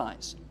actual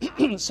size.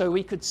 So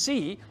we could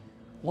see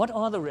what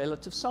are the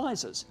relative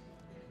sizes.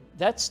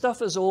 That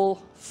stuff is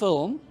all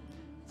film.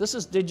 This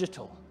is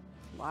digital.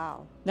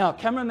 Wow. Now,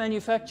 camera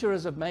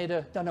manufacturers have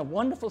done a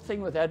wonderful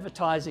thing with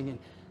advertising. And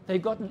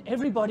they've gotten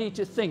everybody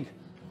to think,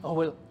 oh,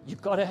 well,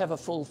 you've got to have a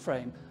full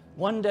frame.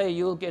 One day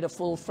you'll get a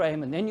full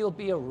frame, and then you'll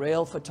be a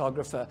real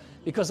photographer.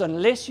 Because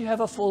unless you have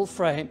a full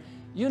frame,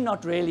 you're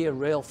not really a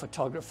real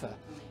photographer.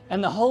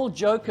 And the whole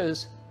joke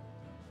is,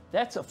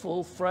 that's a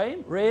full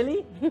frame,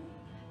 really?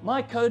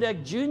 My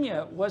Kodak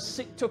Junior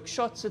took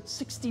shots at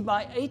 60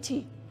 by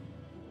 80.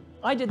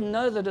 I didn't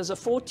know that as a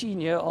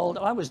 14-year-old,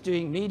 I was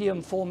doing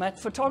medium format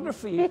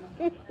photography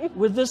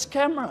with this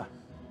camera.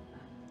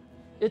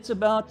 It's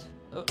about,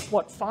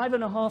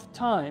 5.5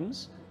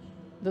 times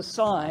the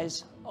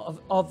size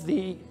of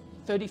the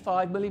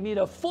 35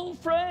 millimeter full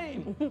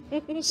frame.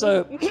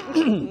 So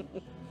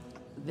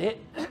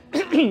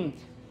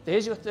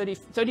there's your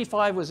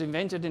 35 was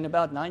invented in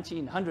about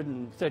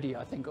 1930,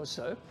 I think, or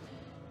so.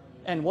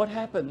 And what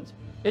happened?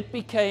 It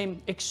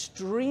became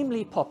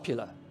extremely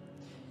popular.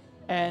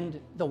 And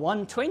the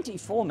 120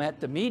 format,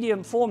 the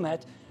medium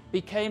format,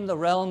 became the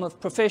realm of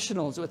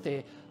professionals with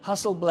their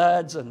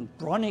Hasselblads and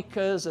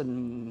Bronicas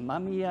and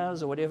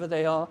Mamiyas or whatever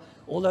they are,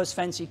 all those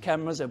fancy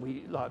cameras that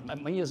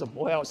me as a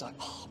boy, I was like,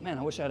 oh man,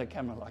 I wish I had a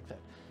camera like that.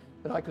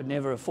 But I could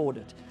never afford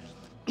it.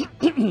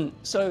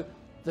 So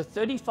the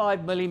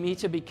 35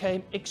 millimeter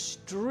became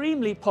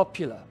extremely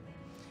popular.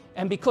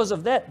 And because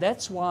of that,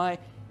 that's why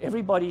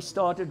everybody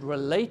started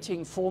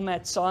relating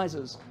format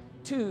sizes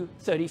to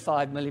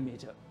 35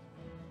 millimeter.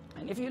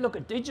 And if you look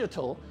at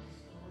digital,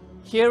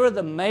 here are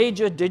the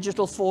major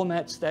digital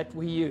formats that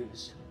we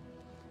use.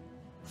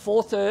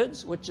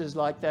 4/3, which is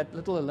like that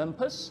little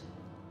Olympus.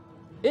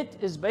 It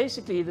is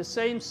basically the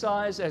same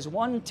size as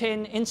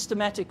 110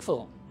 Instamatic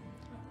film,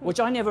 which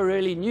I never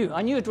really knew.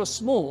 I knew it was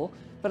small,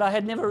 but I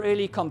had never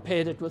really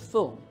compared it with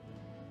film.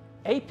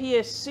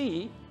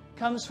 APS-C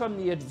comes from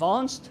the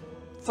Advanced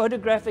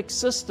Photographic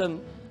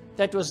System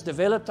that was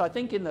developed, I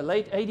think, in the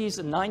late 80s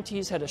and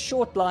 90s, had a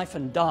short life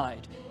and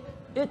died.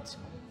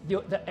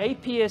 The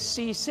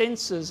APS-C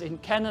sensors in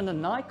Canon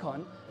and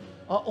Nikon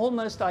are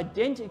almost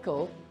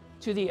identical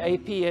to the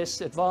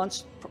APS,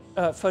 Advanced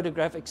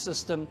Photographic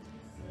System,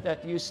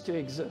 that used to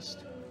exist.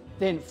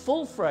 Then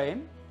full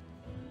frame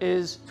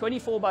is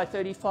 24 by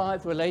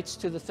 35, relates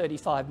to the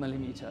 35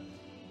 millimeter.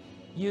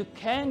 You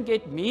can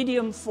get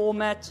medium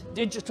format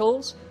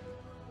digitals,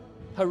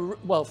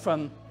 well,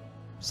 from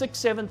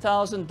 $6,000,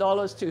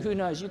 $7,000 to who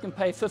knows, you can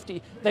pay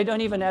 50. They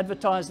don't even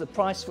advertise the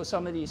price for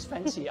some of these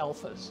fancy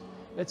alphas.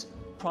 It's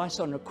price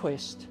on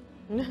request.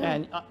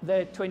 And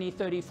they're $20,000,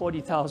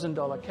 $30,000,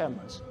 $40,000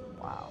 cameras.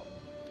 Wow.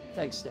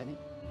 Thanks, Danny.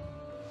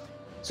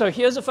 So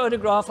here's a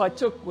photograph I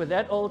took with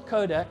that old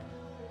Kodak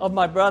of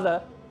my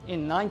brother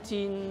in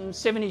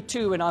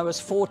 1972 when I was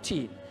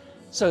 14.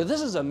 So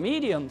this is a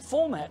medium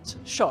format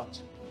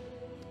shot.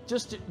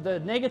 Just the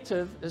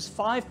negative is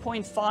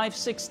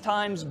 5.56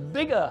 times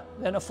bigger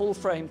than a full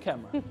frame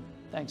camera.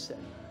 Thanks,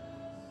 Danny.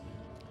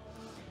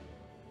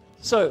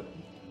 So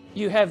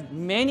you have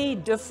many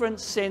different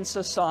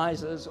sensor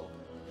sizes,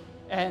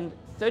 and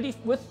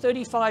with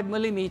 35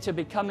 millimeter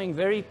becoming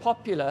very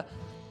popular,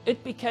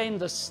 it became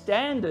the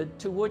standard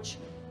to which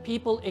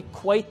people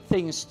equate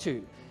things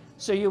to.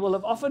 So you will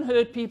have often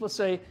heard people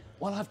say,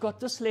 well, I've got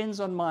this lens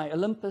on my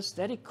Olympus,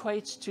 that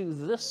equates to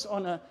this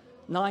on a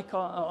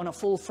Nikon, on a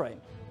full frame.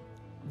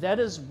 That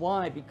is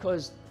why,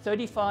 because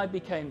 35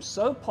 became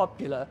so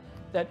popular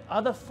that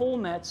other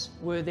formats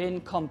were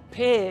then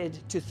compared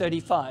to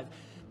 35.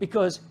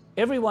 Because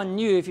everyone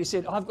knew, if you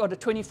said, I've got a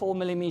 24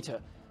 millimeter,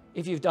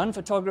 if you've done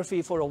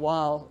photography for a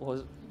while,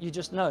 or you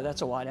just know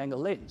that's a wide angle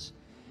lens.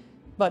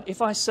 But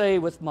if I say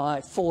with my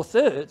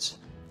 4/3,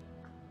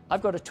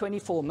 I've got a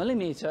 24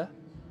 millimeter,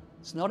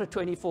 it's not a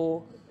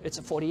 24, it's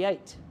a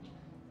 48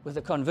 with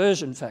a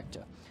conversion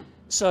factor.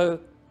 So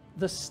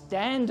the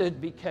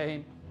standard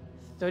became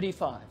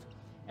 35.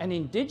 And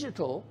in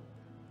digital,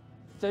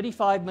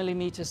 35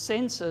 millimeter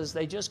sensors,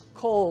 they just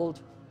called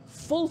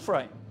full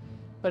frame.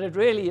 But it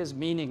really is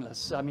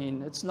meaningless. I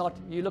mean, it's not,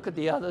 you look at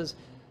the others,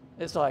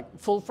 it's like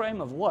full frame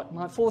of what?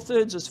 My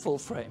 4/3 is full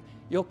frame.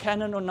 Your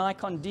Canon or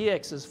Nikon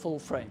DX is full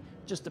frame.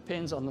 Just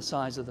depends on the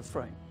size of the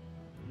frame.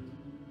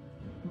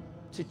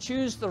 To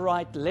choose the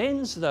right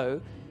lens,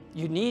 though,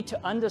 you need to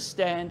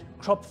understand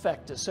crop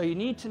factor. So you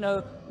need to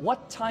know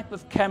what type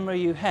of camera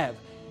you have.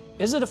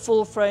 Is it a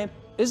full frame?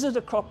 Is it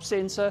a crop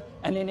sensor?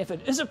 And then if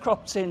it is a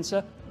crop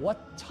sensor,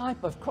 what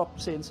type of crop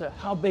sensor?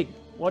 How big?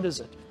 What is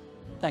it?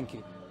 Thank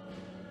you.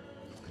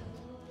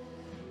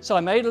 So I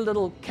made a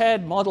little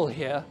CAD model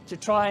here to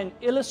try and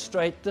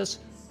illustrate this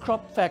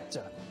crop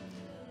factor.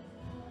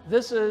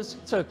 This is,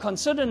 so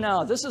consider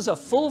now, this is a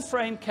full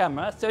frame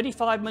camera,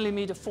 35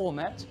 millimeter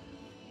format,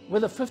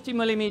 with a 50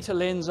 millimeter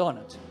lens on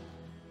it.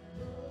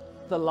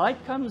 The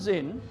light comes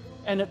in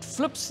and it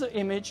flips the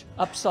image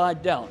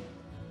upside down.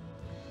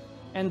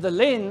 And the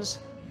lens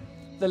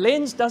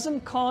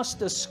doesn't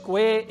cast a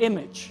square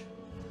image.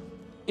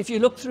 If you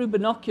look through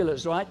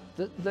binoculars, right,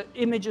 the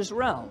image is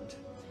round.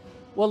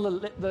 Well,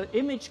 the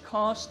image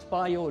cast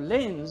by your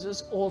lens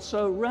is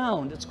also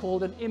round. It's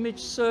called an image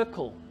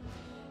circle.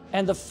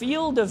 And the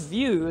field of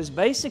view is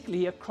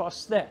basically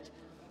across that.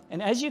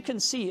 And as you can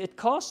see, it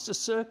casts a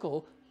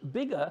circle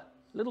bigger,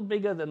 a little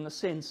bigger than the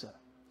sensor.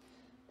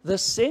 The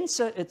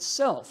sensor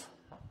itself,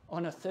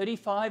 on a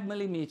 35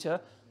 millimeter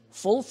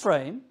full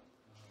frame,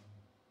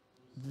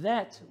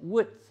 that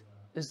width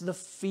is the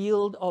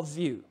field of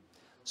view.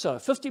 So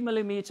 50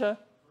 millimeter,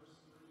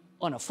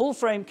 on a full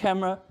frame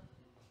camera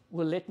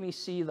will let me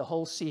see the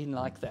whole scene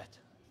like that.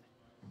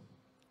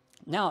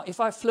 Now, if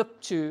I flip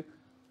to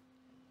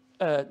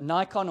a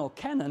Nikon or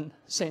Canon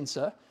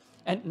sensor,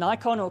 and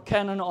Nikon or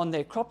Canon on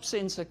their crop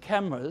sensor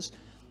cameras,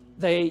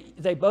 they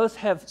both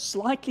have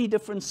slightly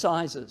different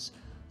sizes.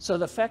 So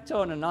the factor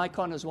on a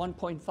Nikon is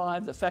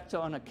 1.5, the factor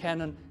on a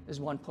Canon is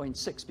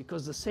 1.6,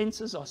 because the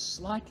sensors are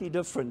slightly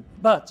different.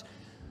 But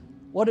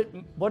what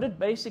it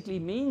basically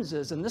means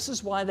is, and this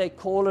is why they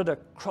call it a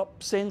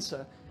crop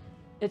sensor,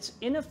 it's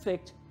in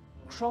effect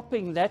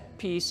cropping that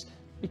piece,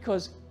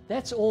 because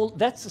that's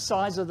the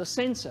size of the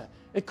sensor.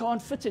 It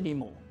can't fit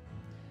anymore.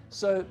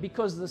 So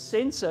because the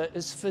sensor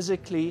is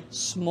physically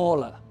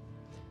smaller.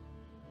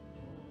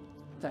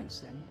 Thanks,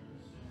 Danny.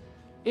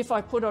 If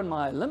I put on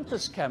my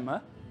Olympus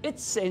camera,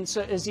 its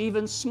sensor is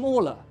even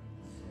smaller.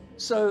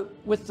 So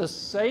with the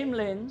same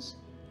lens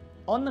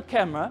on the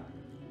camera,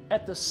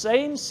 at the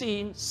same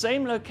scene,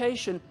 same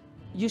location,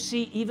 you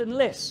see even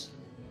less.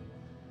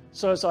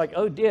 So it's like,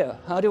 oh dear,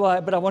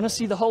 but I want to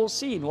see the whole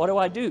scene. What do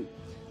I do?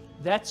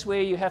 That's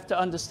where you have to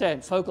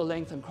understand focal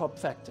length and crop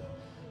factor.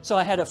 So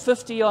I had a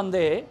 50 on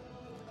there.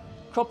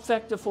 Crop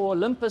factor for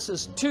Olympus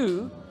is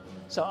 2.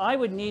 So I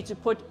would need to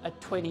put a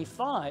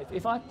 25.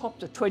 If I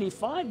popped a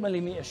 25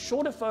 millimeter,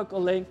 shorter focal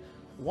length,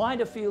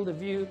 wider field of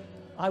view,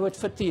 I would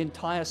fit the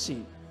entire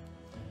scene.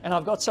 And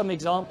I've got some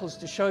examples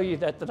to show you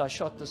that I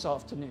shot this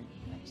afternoon.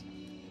 Thanks.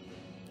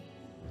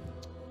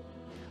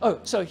 Oh,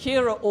 so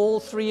here are all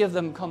three of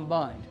them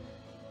combined.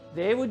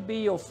 There would be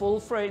your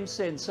full frame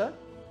sensor.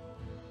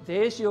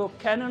 There's your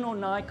Canon or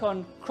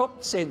Nikon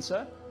crop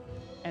sensor.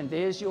 And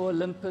there's your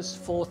Olympus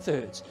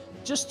 4/3.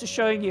 Just to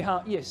show you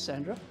how, yes,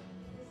 Sandra?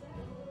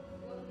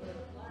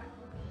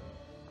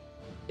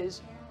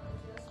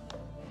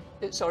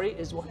 Sorry,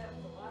 is what?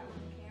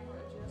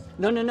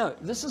 No.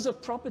 This is a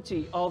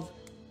property of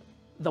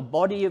the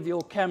body of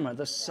your camera,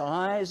 the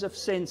size of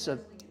sensor.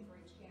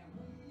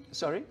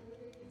 Sorry?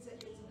 It's an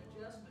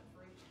adjustment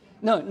for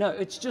each camera. No,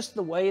 it's just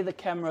the way the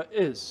camera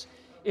is.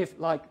 If,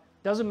 like,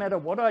 doesn't matter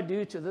what I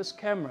do to this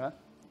camera,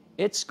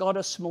 it's got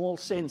a small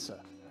sensor.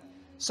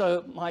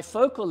 So my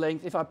focal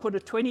length, if I put a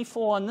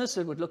 24 on this,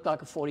 it would look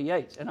like a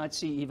 48, and I'd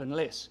see even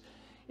less.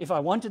 If I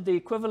wanted the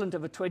equivalent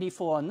of a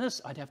 24 on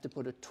this, I'd have to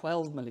put a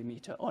 12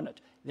 millimeter on it.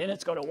 Then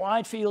it's got a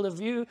wide field of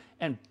view,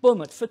 and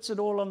boom, it fits it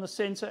all on the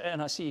sensor, and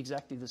I see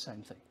exactly the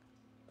same thing.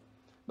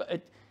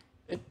 But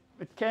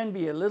it can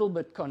be a little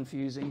bit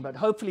confusing, but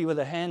hopefully with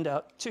a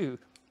handout too,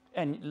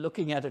 and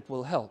looking at it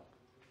will help.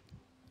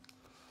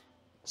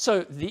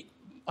 So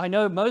I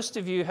know most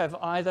of you have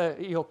either,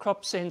 your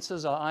crop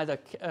sensors are either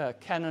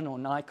Canon or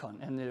Nikon,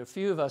 and there are a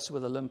few of us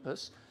with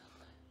Olympus,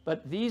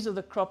 but these are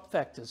the crop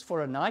factors.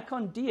 For a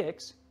Nikon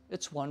DX,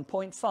 it's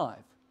 1.5.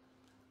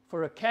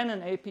 For a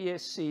Canon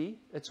APS-C,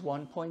 it's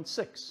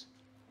 1.6.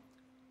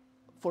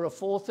 For a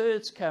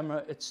 4/3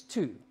 camera, it's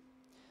 2.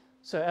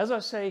 So as I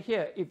say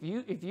here, if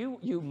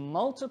you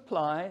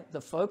multiply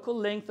the focal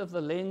length of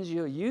the lens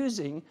you're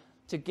using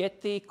to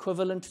get the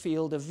equivalent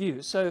field of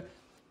view. So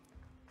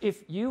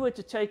if you were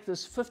to take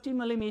this 50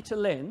 millimeter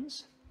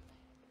lens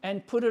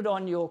and put it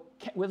on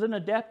with an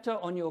adapter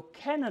on your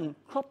Canon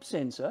crop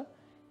sensor,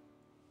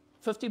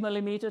 50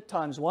 millimeter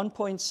times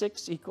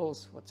 1.6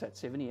 equals, what's that,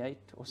 78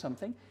 or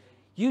something,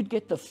 you'd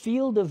get the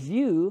field of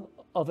view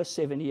of a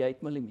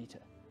 78 millimeter.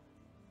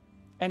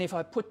 And if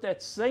I put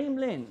that same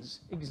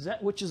lens,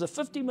 which is a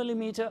 50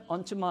 millimeter,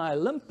 onto my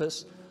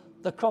Olympus,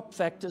 the crop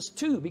factor's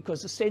 2,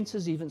 because the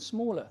sensor's even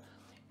smaller.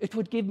 It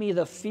would give me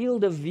the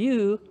field of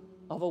view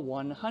of a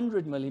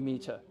 100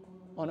 millimeter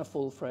on a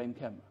full frame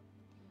camera.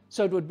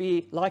 So it would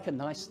be like a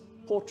nice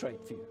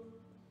portrait view.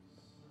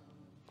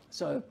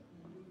 So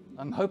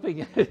I'm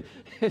hoping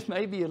it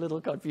may be a little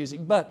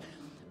confusing, but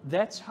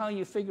that's how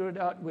you figure it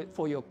out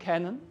for your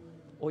Canon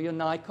or your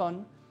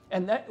Nikon.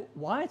 And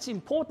why it's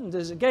important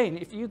is, again,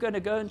 if you're going to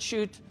go and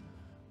shoot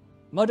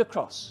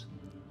motocross,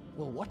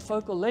 well, what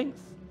focal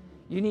length?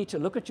 You need to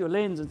look at your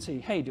lens and say,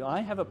 hey, do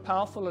I have a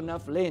powerful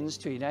enough lens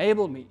to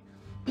enable me?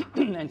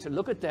 And to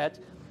look at that,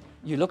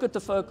 you look at the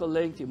focal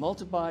length, you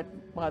multiply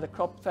it by the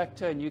crop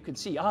factor, and you can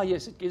see,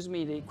 yes, it gives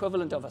me the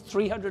equivalent of a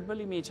 300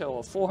 millimeter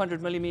or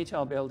 400 millimeter.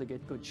 I'll be able to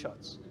get good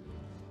shots.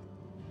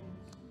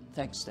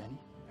 Thanks, Danny.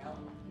 Alan?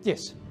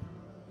 Yes?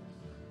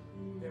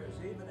 There's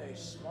even a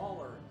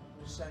smaller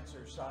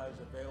sensor size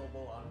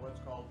available on what's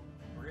called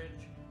bridge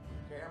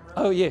cameras.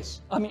 Oh,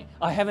 yes. I mean,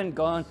 I haven't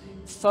gone.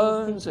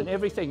 Phones and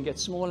everything get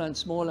smaller and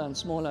smaller and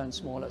smaller and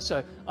smaller.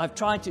 So I've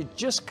tried to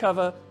just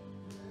cover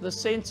the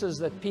sensors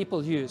that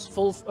people use,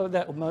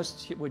 that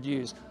most would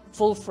use,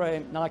 full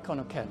frame, Nikon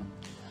or Canon.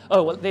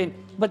 Oh, well then,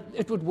 but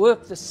it would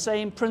work the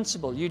same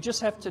principle. You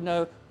just have to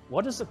know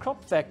what is the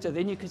crop factor,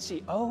 then you can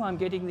see, oh, I'm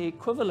getting the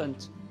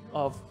equivalent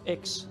of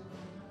X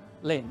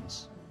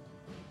lens.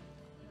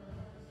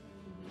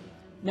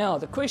 Now,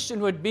 the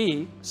question would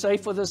be, say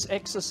for this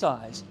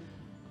exercise,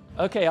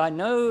 okay, I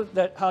know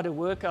that how to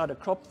work out a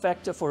crop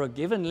factor for a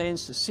given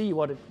lens to see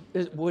what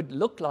it would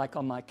look like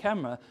on my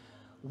camera.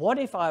 What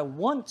if I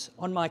want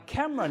on my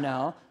camera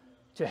now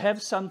to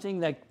have something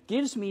that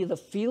gives me the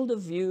field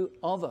of view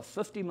of a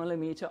 50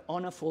 millimeter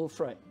on a full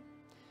frame.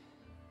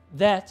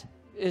 That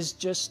is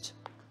just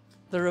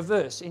the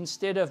reverse.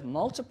 Instead of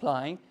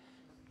multiplying,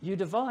 you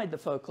divide the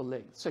focal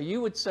length. So you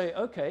would say,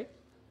 okay,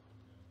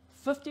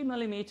 50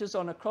 millimeters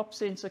on a crop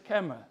sensor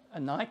camera, a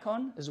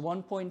Nikon is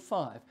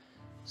 1.5.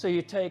 So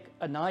you take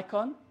a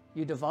Nikon,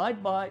 you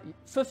divide by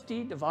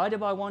 50 divided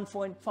by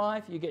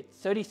 1.5, you get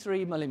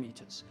 33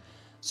 millimeters.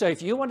 So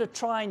if you want to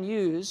try and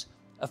use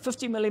a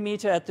 50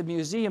 millimeter at the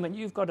museum and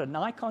you've got a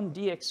Nikon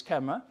DX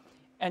camera,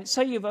 and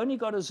say you've only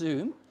got a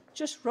zoom,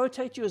 just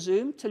rotate your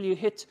zoom till you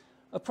hit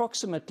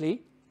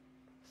approximately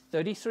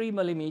 33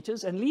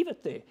 millimeters and leave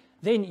it there.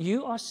 Then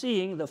you are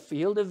seeing the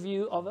field of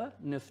view of a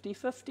nifty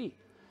 50.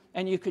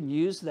 And you can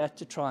use that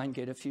to try and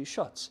get a few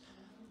shots.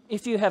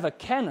 If you have a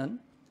Canon,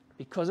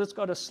 because it's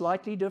got a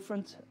slightly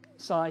different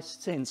size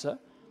sensor,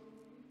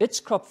 its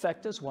crop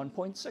factor is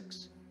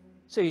 1.6.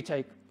 So you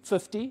take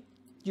 50,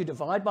 you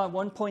divide by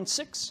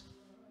 1.6,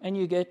 and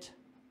you get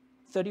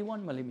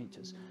 31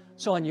 millimeters.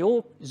 So on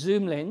your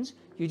zoom lens,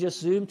 you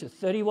just zoom to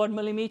 31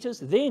 millimeters,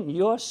 then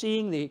you're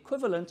seeing the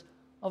equivalent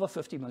of a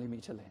 50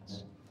 millimeter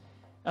lens.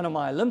 And on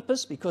my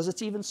Olympus, because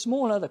it's even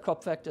smaller, the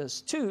crop factor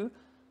is 2,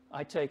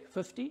 I take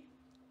 50,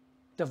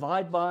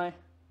 divide by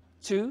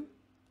 2,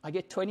 I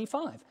get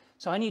 25.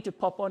 So I need to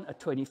pop on a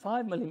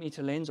 25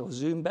 millimeter lens or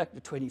zoom back to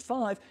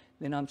 25,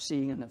 then I'm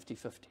seeing a nifty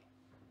 50.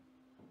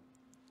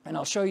 And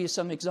I'll show you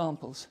some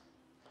examples.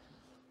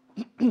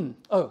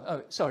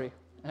 Sorry.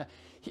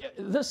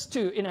 This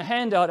too, in a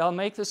handout, I'll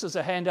make this as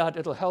a handout,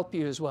 it'll help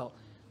you as well.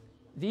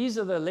 These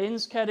are the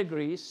lens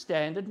categories: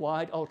 standard,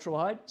 wide,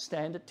 ultra-wide,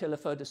 standard,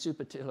 telephoto,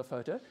 super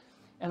telephoto.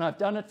 And I've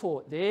done it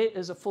for, there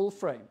is a full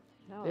frame.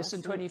 Oh, less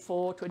than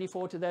 24,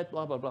 24 to that,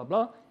 blah, blah, blah,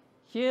 blah.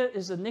 Here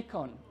is a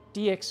Nikon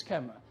DX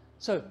camera.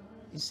 So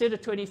instead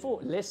of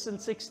 24, less than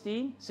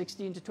 16,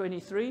 16 to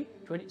 23,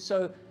 20,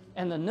 so,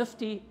 and the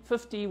nifty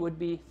 50 would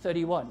be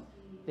 31.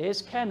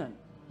 There's Canon,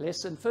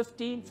 less than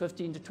 15,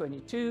 15 to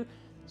 22.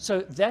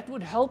 So that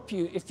would help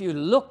you if you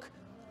look,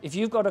 if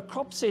you've got a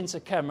crop sensor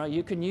camera,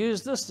 you can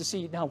use this to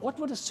see, now what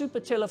would a super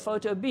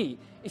telephoto be?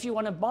 If you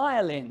want to buy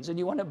a lens and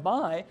you want to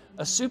buy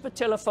a super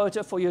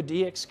telephoto for your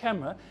DX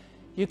camera,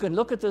 you can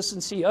look at this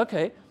and see,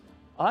 okay,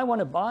 I want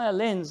to buy a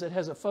lens that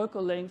has a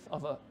focal length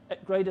of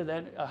greater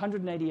than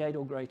 188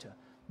 or greater.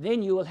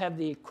 Then you will have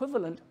the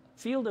equivalent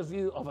field of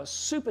view of a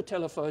super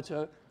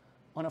telephoto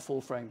on a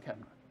full frame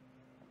camera.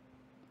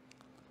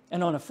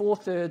 And on a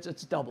 4/3,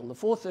 it's double. The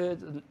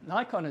 4/3,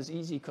 Nikon is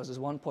easy because it's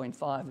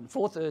 1.5, and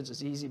 4/3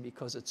 is easy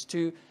because it's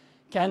 2.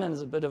 Canon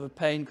is a bit of a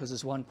pain because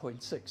it's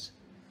 1.6.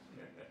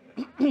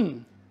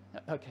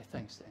 Okay,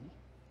 thanks, Danny.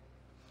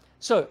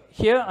 So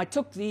here I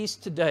took these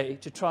today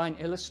to try and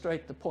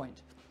illustrate the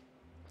point.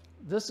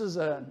 This is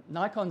a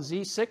Nikon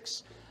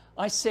Z6.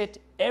 I set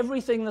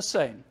everything the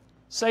same.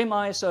 Same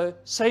ISO,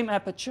 same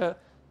aperture,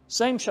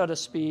 same shutter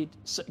speed,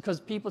 because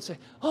people say,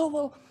 oh,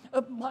 well,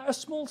 a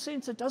small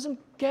sensor doesn't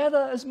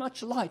gather as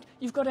much light.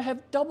 You've got to have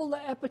double the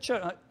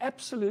aperture.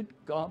 Absolute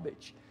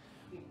garbage.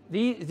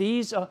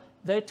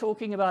 They're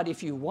talking about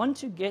if you want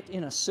to get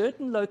in a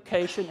certain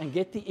location and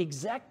get the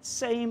exact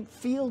same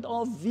field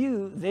of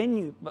view, then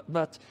you,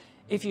 but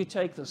if you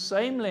take the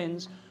same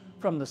lens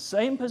from the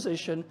same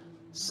position,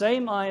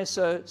 same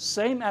ISO,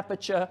 same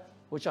aperture,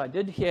 which I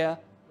did here,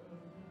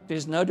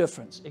 there's no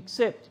difference,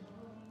 except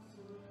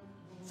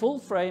full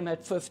frame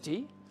at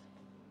 50.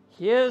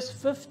 Here's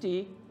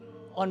 50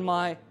 on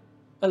my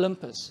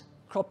Olympus,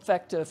 crop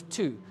factor of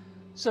 2.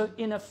 So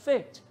in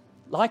effect,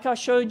 like I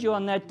showed you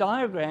on that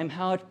diagram,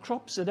 how it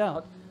crops it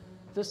out,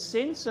 the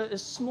sensor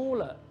is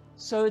smaller,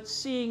 so it's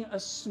seeing a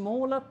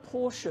smaller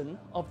portion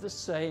of the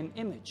same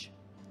image.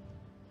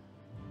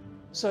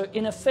 So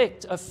in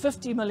effect, a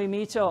 50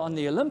 millimeter on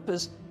the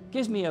Olympus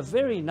gives me a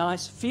very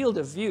nice field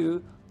of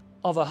view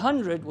of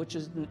 100, which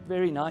is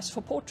very nice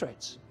for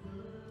portraits.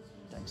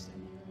 Thanks,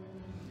 Danny.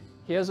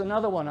 Here's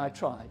another one I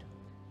tried.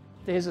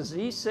 There's a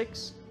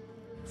Z6,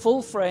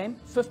 full frame,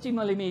 50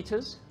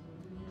 millimeters,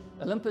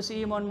 Olympus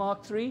EM1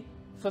 Mark III,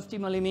 50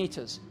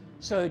 millimeters.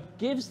 So it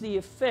gives the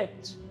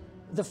effect,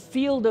 the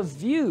field of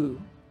view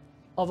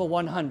of a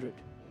 100.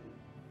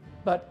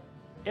 But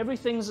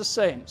everything's the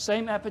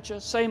same aperture,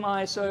 same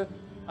ISO.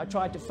 I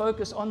tried to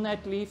focus on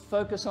that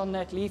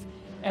leaf,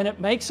 and it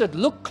makes it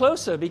look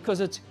closer because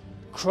it's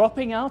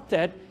cropping out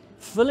that,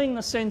 filling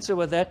the sensor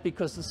with that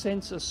because the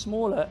sensor is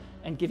smaller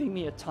and giving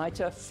me a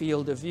tighter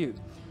field of view.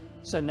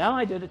 So now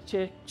I did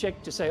a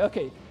check to say,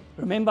 okay,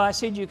 remember I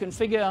said you can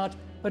figure out,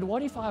 but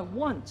what if I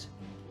want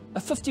a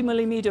 50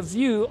 millimeter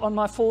view on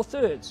my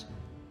 4/3?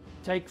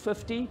 Take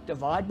 50,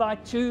 divide by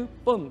 2,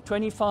 boom,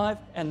 25,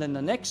 and then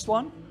the next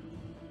one.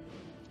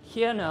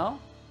 Here now,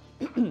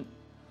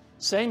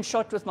 same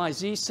shot with my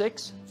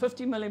Z6,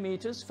 50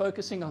 millimeters,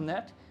 focusing on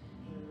that.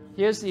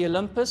 Here's the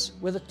Olympus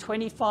with a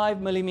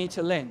 25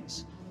 millimeter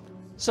lens.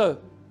 So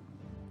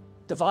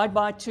divide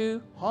by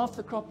 2, half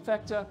the crop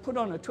factor, put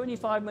on a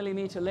 25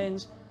 millimeter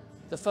lens,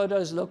 the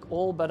photos look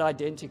all but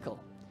identical.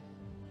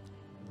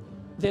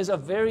 There's a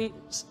very...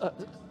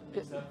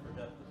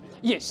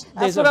 Yes.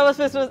 That's what I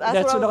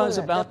was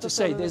about to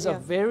say. There's a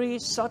very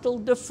subtle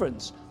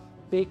difference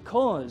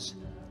because,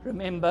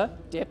 remember,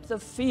 depth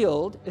of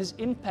field is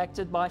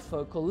impacted by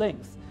focal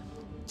length.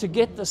 To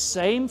get the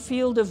same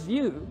field of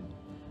view,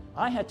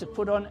 I had to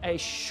put on a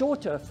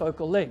shorter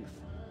focal length.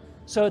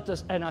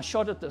 And I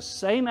shot at the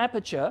same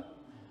aperture,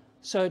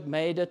 so it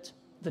made it,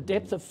 the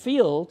depth of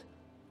field,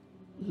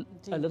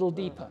 a little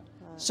deeper.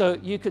 So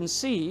you can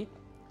see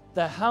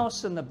the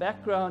house in the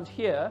background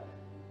here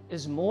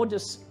is more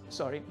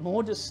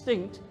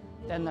distinct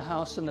than the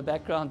house in the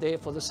background there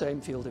for the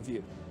same field of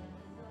view.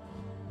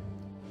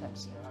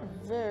 Thanks.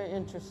 Very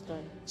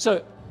interesting.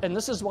 So, and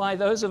this is why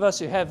those of us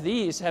who have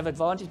these have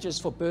advantages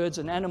for birds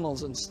and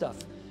animals and stuff.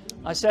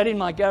 I sat in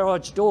my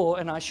garage door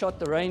and I shot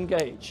the rain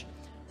gauge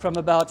from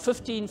about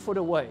 15 foot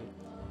away,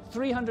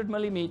 300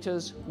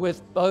 millimeters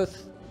with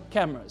both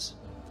cameras.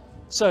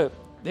 So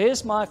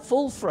there's my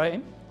full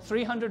frame,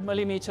 300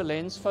 millimeter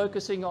lens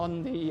focusing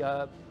on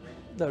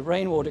the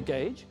rainwater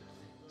gauge.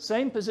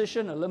 Same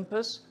position,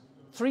 Olympus,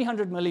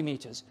 300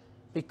 millimeters.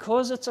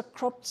 Because it's a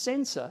cropped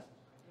sensor,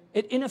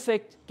 it in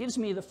effect gives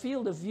me the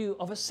field of view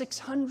of a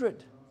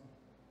 600.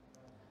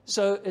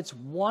 So it's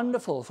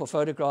wonderful for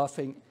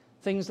photographing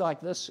things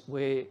like this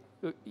where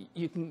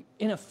you can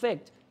in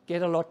effect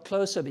get a lot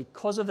closer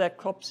because of that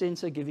crop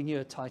sensor giving you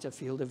a tighter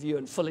field of view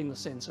and filling the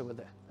sensor with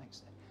that.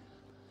 Thanks.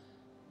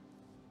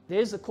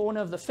 There's the corner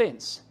of the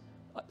fence.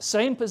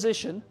 Same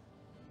position.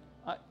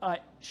 I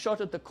shot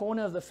at the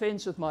corner of the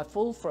fence with my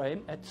full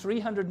frame at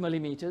 300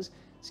 millimeters.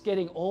 It's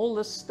getting all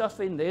this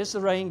stuff in. There's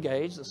the rain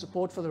gauge, the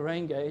support for the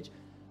rain gauge.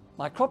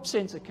 My crop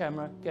sensor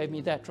camera gave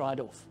me that right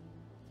off.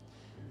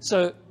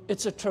 So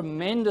it's a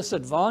tremendous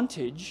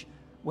advantage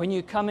when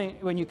you come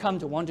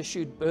to want to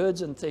shoot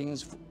birds and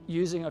things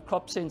using a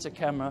crop sensor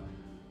camera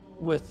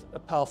with a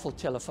powerful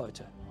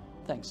telephoto.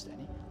 Thanks,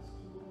 Danny.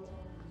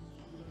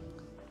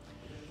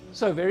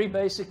 So very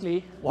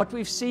basically, what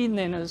we've seen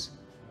then is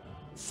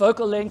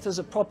focal length is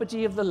a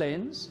property of the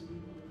lens.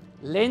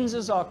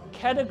 Lenses are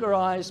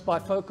categorized by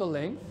focal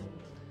length.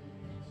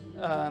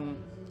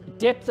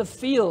 Depth of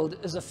field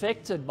is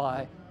affected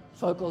by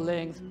focal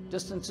length,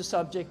 distance to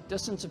subject,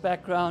 distance to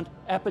background,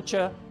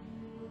 aperture,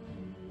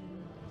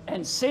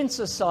 and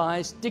sensor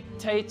size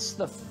dictates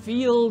the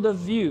field of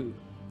view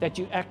that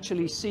you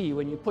actually see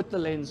when you put the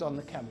lens on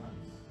the camera.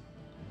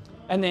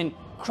 And then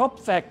crop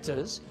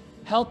factors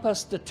help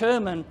us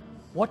determine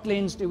what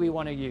lens do we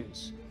want to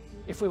use.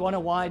 If we want a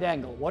wide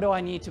angle, what do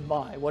I need to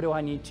buy? What do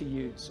I need to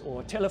use?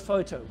 Or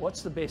telephoto,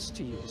 what's the best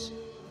to use?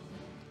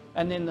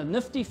 And then the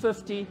Nifty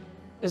 50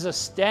 is a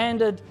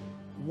standard,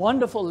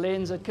 wonderful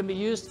lens that can be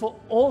used for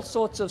all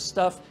sorts of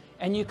stuff,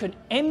 and you can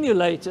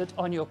emulate it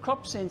on your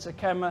crop sensor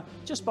camera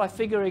just by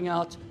figuring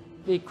out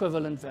the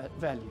equivalent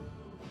value.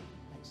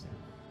 Thanks, Dan.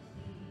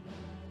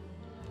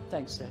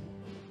 Thanks, Dan.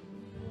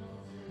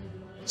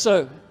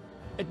 So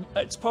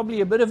it's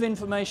probably a bit of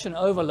information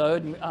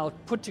overload, and I'll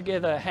put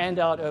together a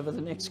handout over the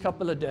next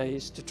couple of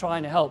days to try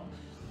and help.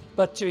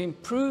 But to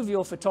improve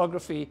your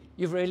photography,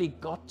 you've really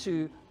got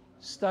to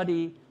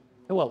study.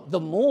 Well, the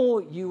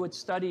more you would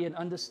study and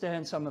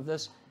understand some of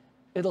this,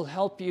 it'll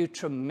help you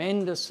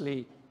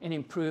tremendously in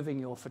improving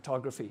your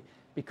photography.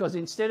 Because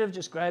instead of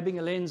just grabbing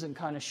a lens and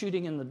kind of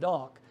shooting in the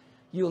dark,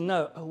 you'll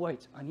know, oh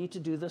wait, I need to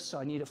do this, so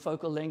I need a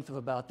focal length of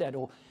about that.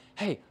 Or,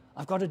 hey,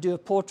 I've got to do a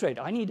portrait.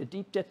 I need a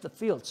deep depth of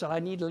field, so I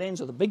need a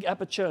lens with a big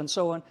aperture and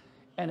so on.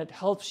 And it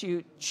helps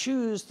you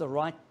choose the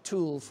right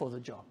tool for the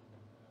job.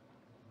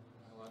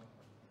 Hello?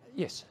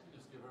 Yes?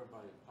 Just give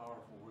everybody a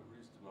powerful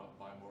reason to not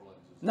buy more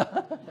lenses.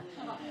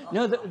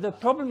 No, the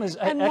problem is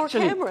and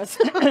actually more cameras.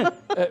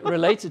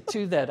 Related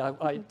to that.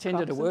 I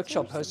attended a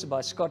workshop hosted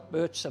by Scott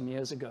Birch some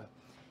years ago.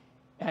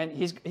 And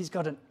he's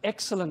got an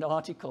excellent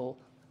article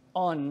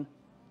on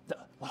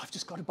well, I've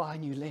just got to buy a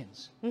new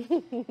lens.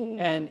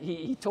 And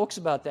he talks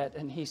about that,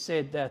 and he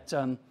said that,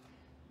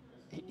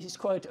 his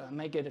quote, I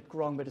may get it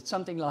wrong, but it's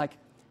something like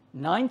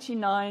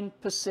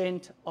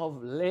 99%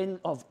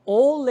 of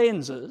all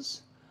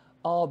lenses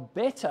are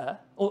better,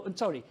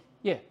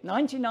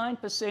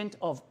 99%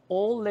 of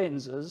all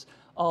lenses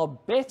are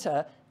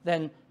better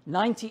than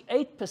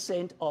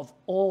 98% of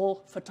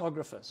all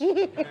photographers.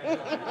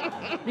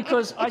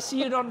 Because I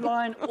see it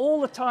online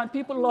all the time.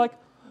 People are like,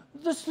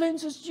 this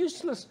lens is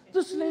useless.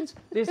 This lens.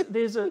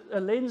 There's a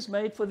lens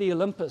made for the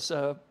Olympus,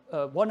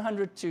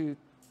 100 to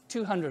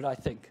 200, I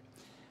think.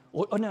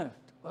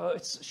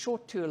 It's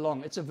short to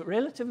long. It's a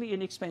relatively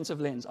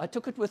inexpensive lens. I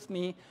took it with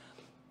me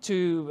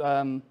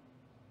to,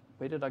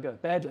 where did I go?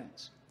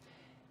 Badlands.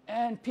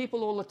 And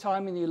people all the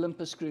time in the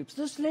Olympus groups,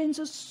 this lens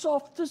is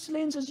soft, this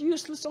lens is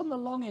useless on the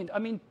long end. I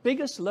mean,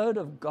 biggest load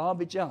of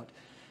garbage out.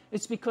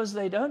 It's because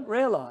they don't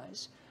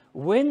realize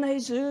when they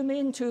zoom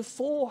into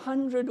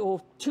 400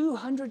 or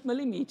 200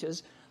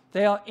 millimeters,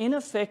 they are in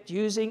effect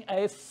using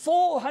a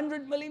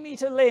 400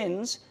 millimeter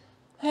lens,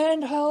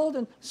 handheld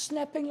and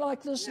snapping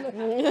like this.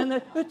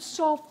 And it's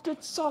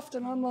soft,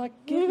 and I'm like,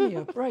 give me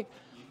a break.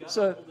 You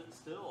gotta hold it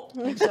still.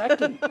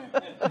 Exactly.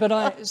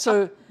 But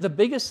so the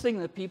biggest thing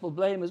that people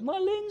blame is, my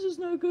lens is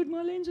no good,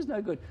 my lens is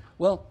no good.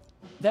 Well,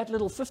 that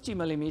little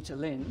 50mm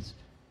lens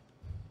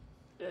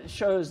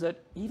shows that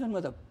even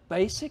with a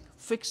basic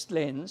fixed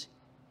lens,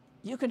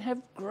 you can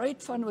have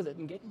great fun with it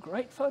and get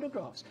great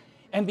photographs.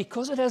 And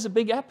because it has a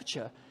big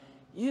aperture,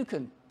 you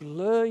can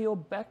blur your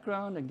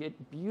background and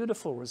get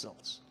beautiful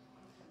results.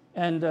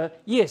 And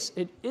yes,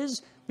 it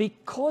is,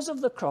 because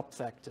of the crop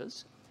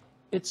factors,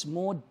 it's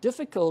more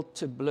difficult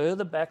to blur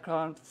the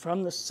background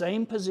from the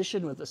same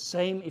position with the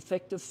same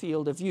effective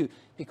field of view,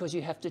 because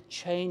you have to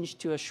change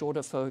to a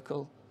shorter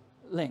focal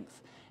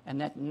length.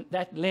 And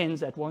that lens,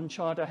 that one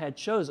chart I had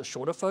shows a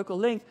shorter focal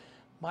length,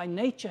 by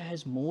nature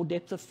has more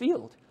depth of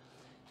field.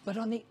 But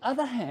on the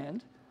other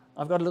hand,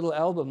 I've got a little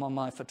album on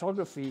my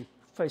photography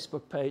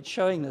Facebook page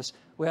showing this,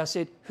 where I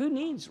said, who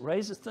needs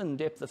razor-thin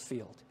depth of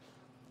field?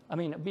 I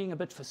mean, being a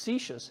bit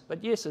facetious,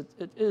 but yes,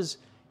 it is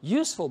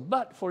useful.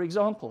 But, for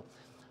example,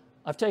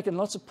 I've taken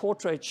lots of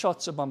portrait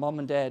shots of my mom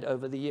and dad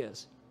over the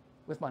years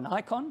with my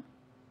Nikon,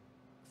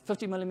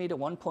 50mm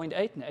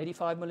 1.8 and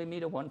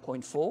 85mm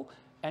 1.4,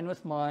 and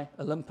with my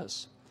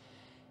Olympus.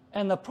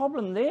 And the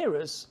problem there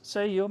is,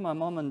 say you're my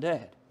mom and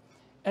dad,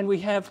 and we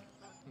have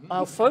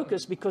our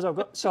focus, because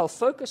I'll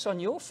focus on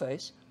your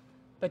face,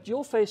 but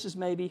your face is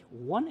maybe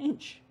 1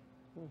 inch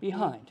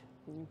behind.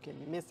 You can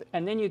miss it.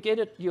 And then you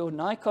get your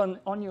Nikon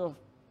on your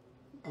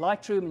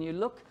Lightroom and you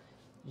look,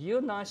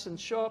 you're nice and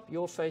sharp,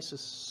 your face is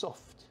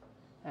soft.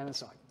 And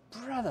it's like,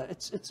 brother,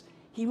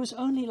 he was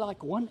only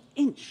like 1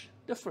 inch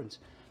difference.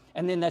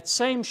 And then that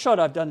same shot,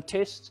 I've done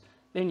tests,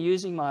 then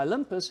using my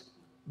Olympus,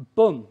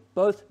 boom,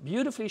 both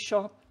beautifully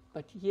sharp,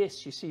 but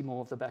yes, you see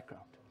more of the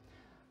background.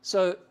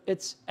 So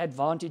it's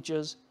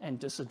advantages and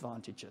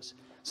disadvantages.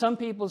 Some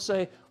people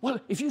say, well,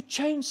 if you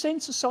change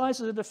sensor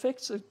sizes, it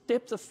affects the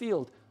depth of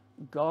field.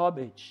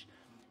 Garbage.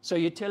 So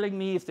you're telling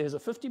me if there's a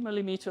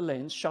 50mm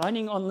lens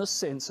shining on this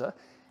sensor,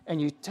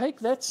 and you take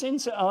that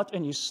sensor out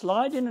and you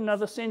slide in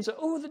another sensor,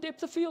 oh, the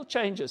depth of field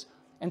changes.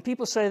 And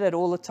people say that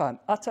all the time.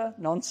 Utter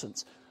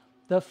nonsense.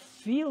 The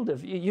field of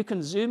view, you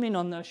can zoom in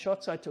on those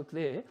shots I took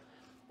there,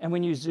 and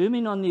when you zoom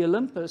in on the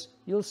Olympus,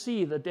 you'll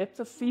see the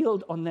depth of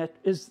field on that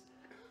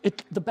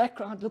the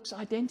background looks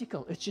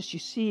identical. It's just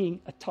you're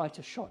seeing a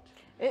tighter shot.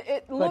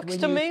 It looks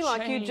to me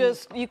like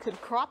you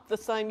could crop the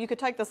same, you could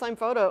take the same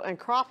photo and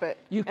crop it,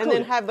 and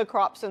then have the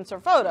crop sensor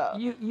photo.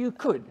 You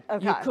could.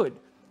 Okay. You could.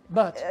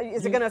 But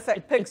is it going to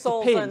affect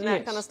pixels and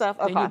that kind of stuff?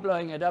 Okay. Then you're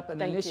blowing it up,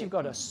 and unless you've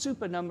got a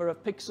super number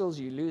of pixels,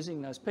 you're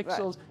losing those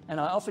pixels. Right. And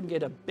I often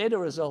get a better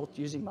result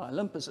using my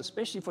Olympus,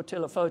 especially for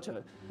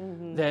telephoto,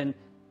 than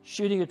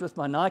shooting it with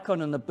my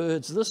Nikon and the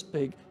bird's this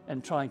big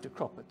and trying to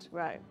crop it.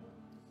 Right.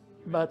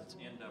 But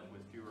end up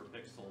with fewer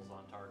pixels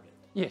on target.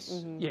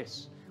 Yes,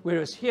 yes.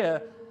 Whereas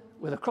here,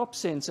 with a crop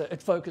sensor,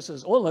 it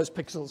focuses all those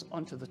pixels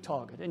onto the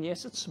target. And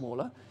yes, it's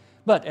smaller.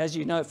 But as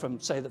you know from,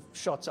 say, the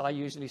shots I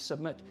usually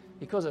submit,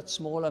 because it's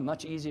smaller,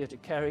 much easier to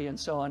carry and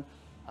so on,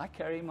 I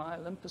carry my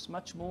Olympus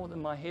much more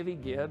than my heavy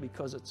gear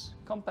because it's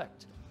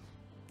compact.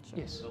 Sure.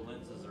 Yes. The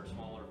lenses are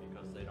smaller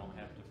because they don't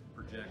have to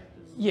project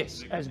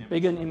as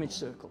big an image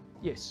circle.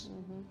 Yes.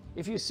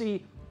 If you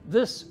see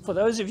this, for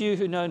those of you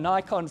who know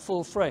Nikon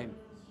full frame,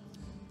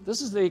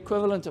 this is the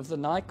equivalent of the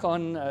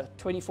Nikon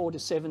 24 to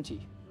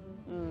 70.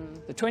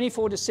 The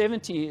 24 to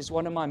 70 is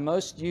one of my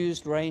most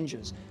used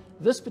ranges.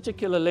 This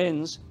particular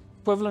lens,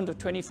 equivalent of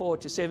 24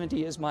 to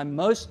 70, is my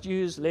most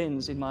used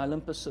lens in my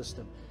Olympus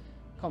system.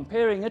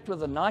 Comparing it with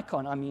the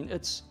Nikon, I mean,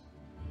 it's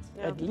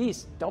at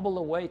least double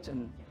the weight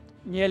and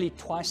nearly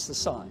twice the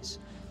size.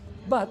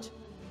 But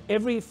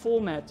every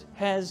format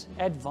has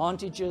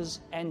advantages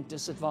and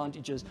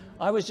disadvantages.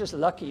 I was just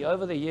lucky.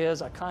 Over the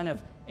years, I kind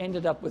of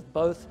ended up with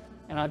both,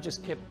 and I've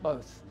just kept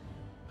both.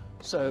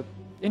 So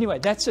anyway,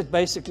 that's it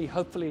basically.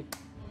 Hopefully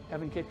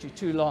haven't kept you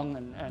too long.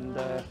 And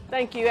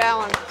thank you,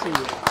 Alan. See you.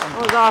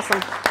 That was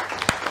awesome.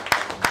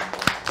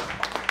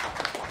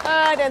 All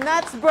right, and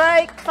that's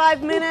break,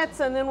 5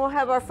 minutes, and then we'll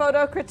have our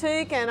photo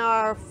critique, and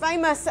our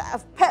famous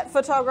pet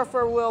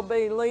photographer will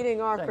be leading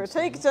our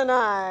critique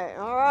tonight.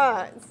 All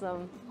right.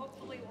 So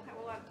hopefully we'll have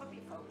a lot of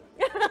puppy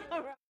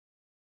photos.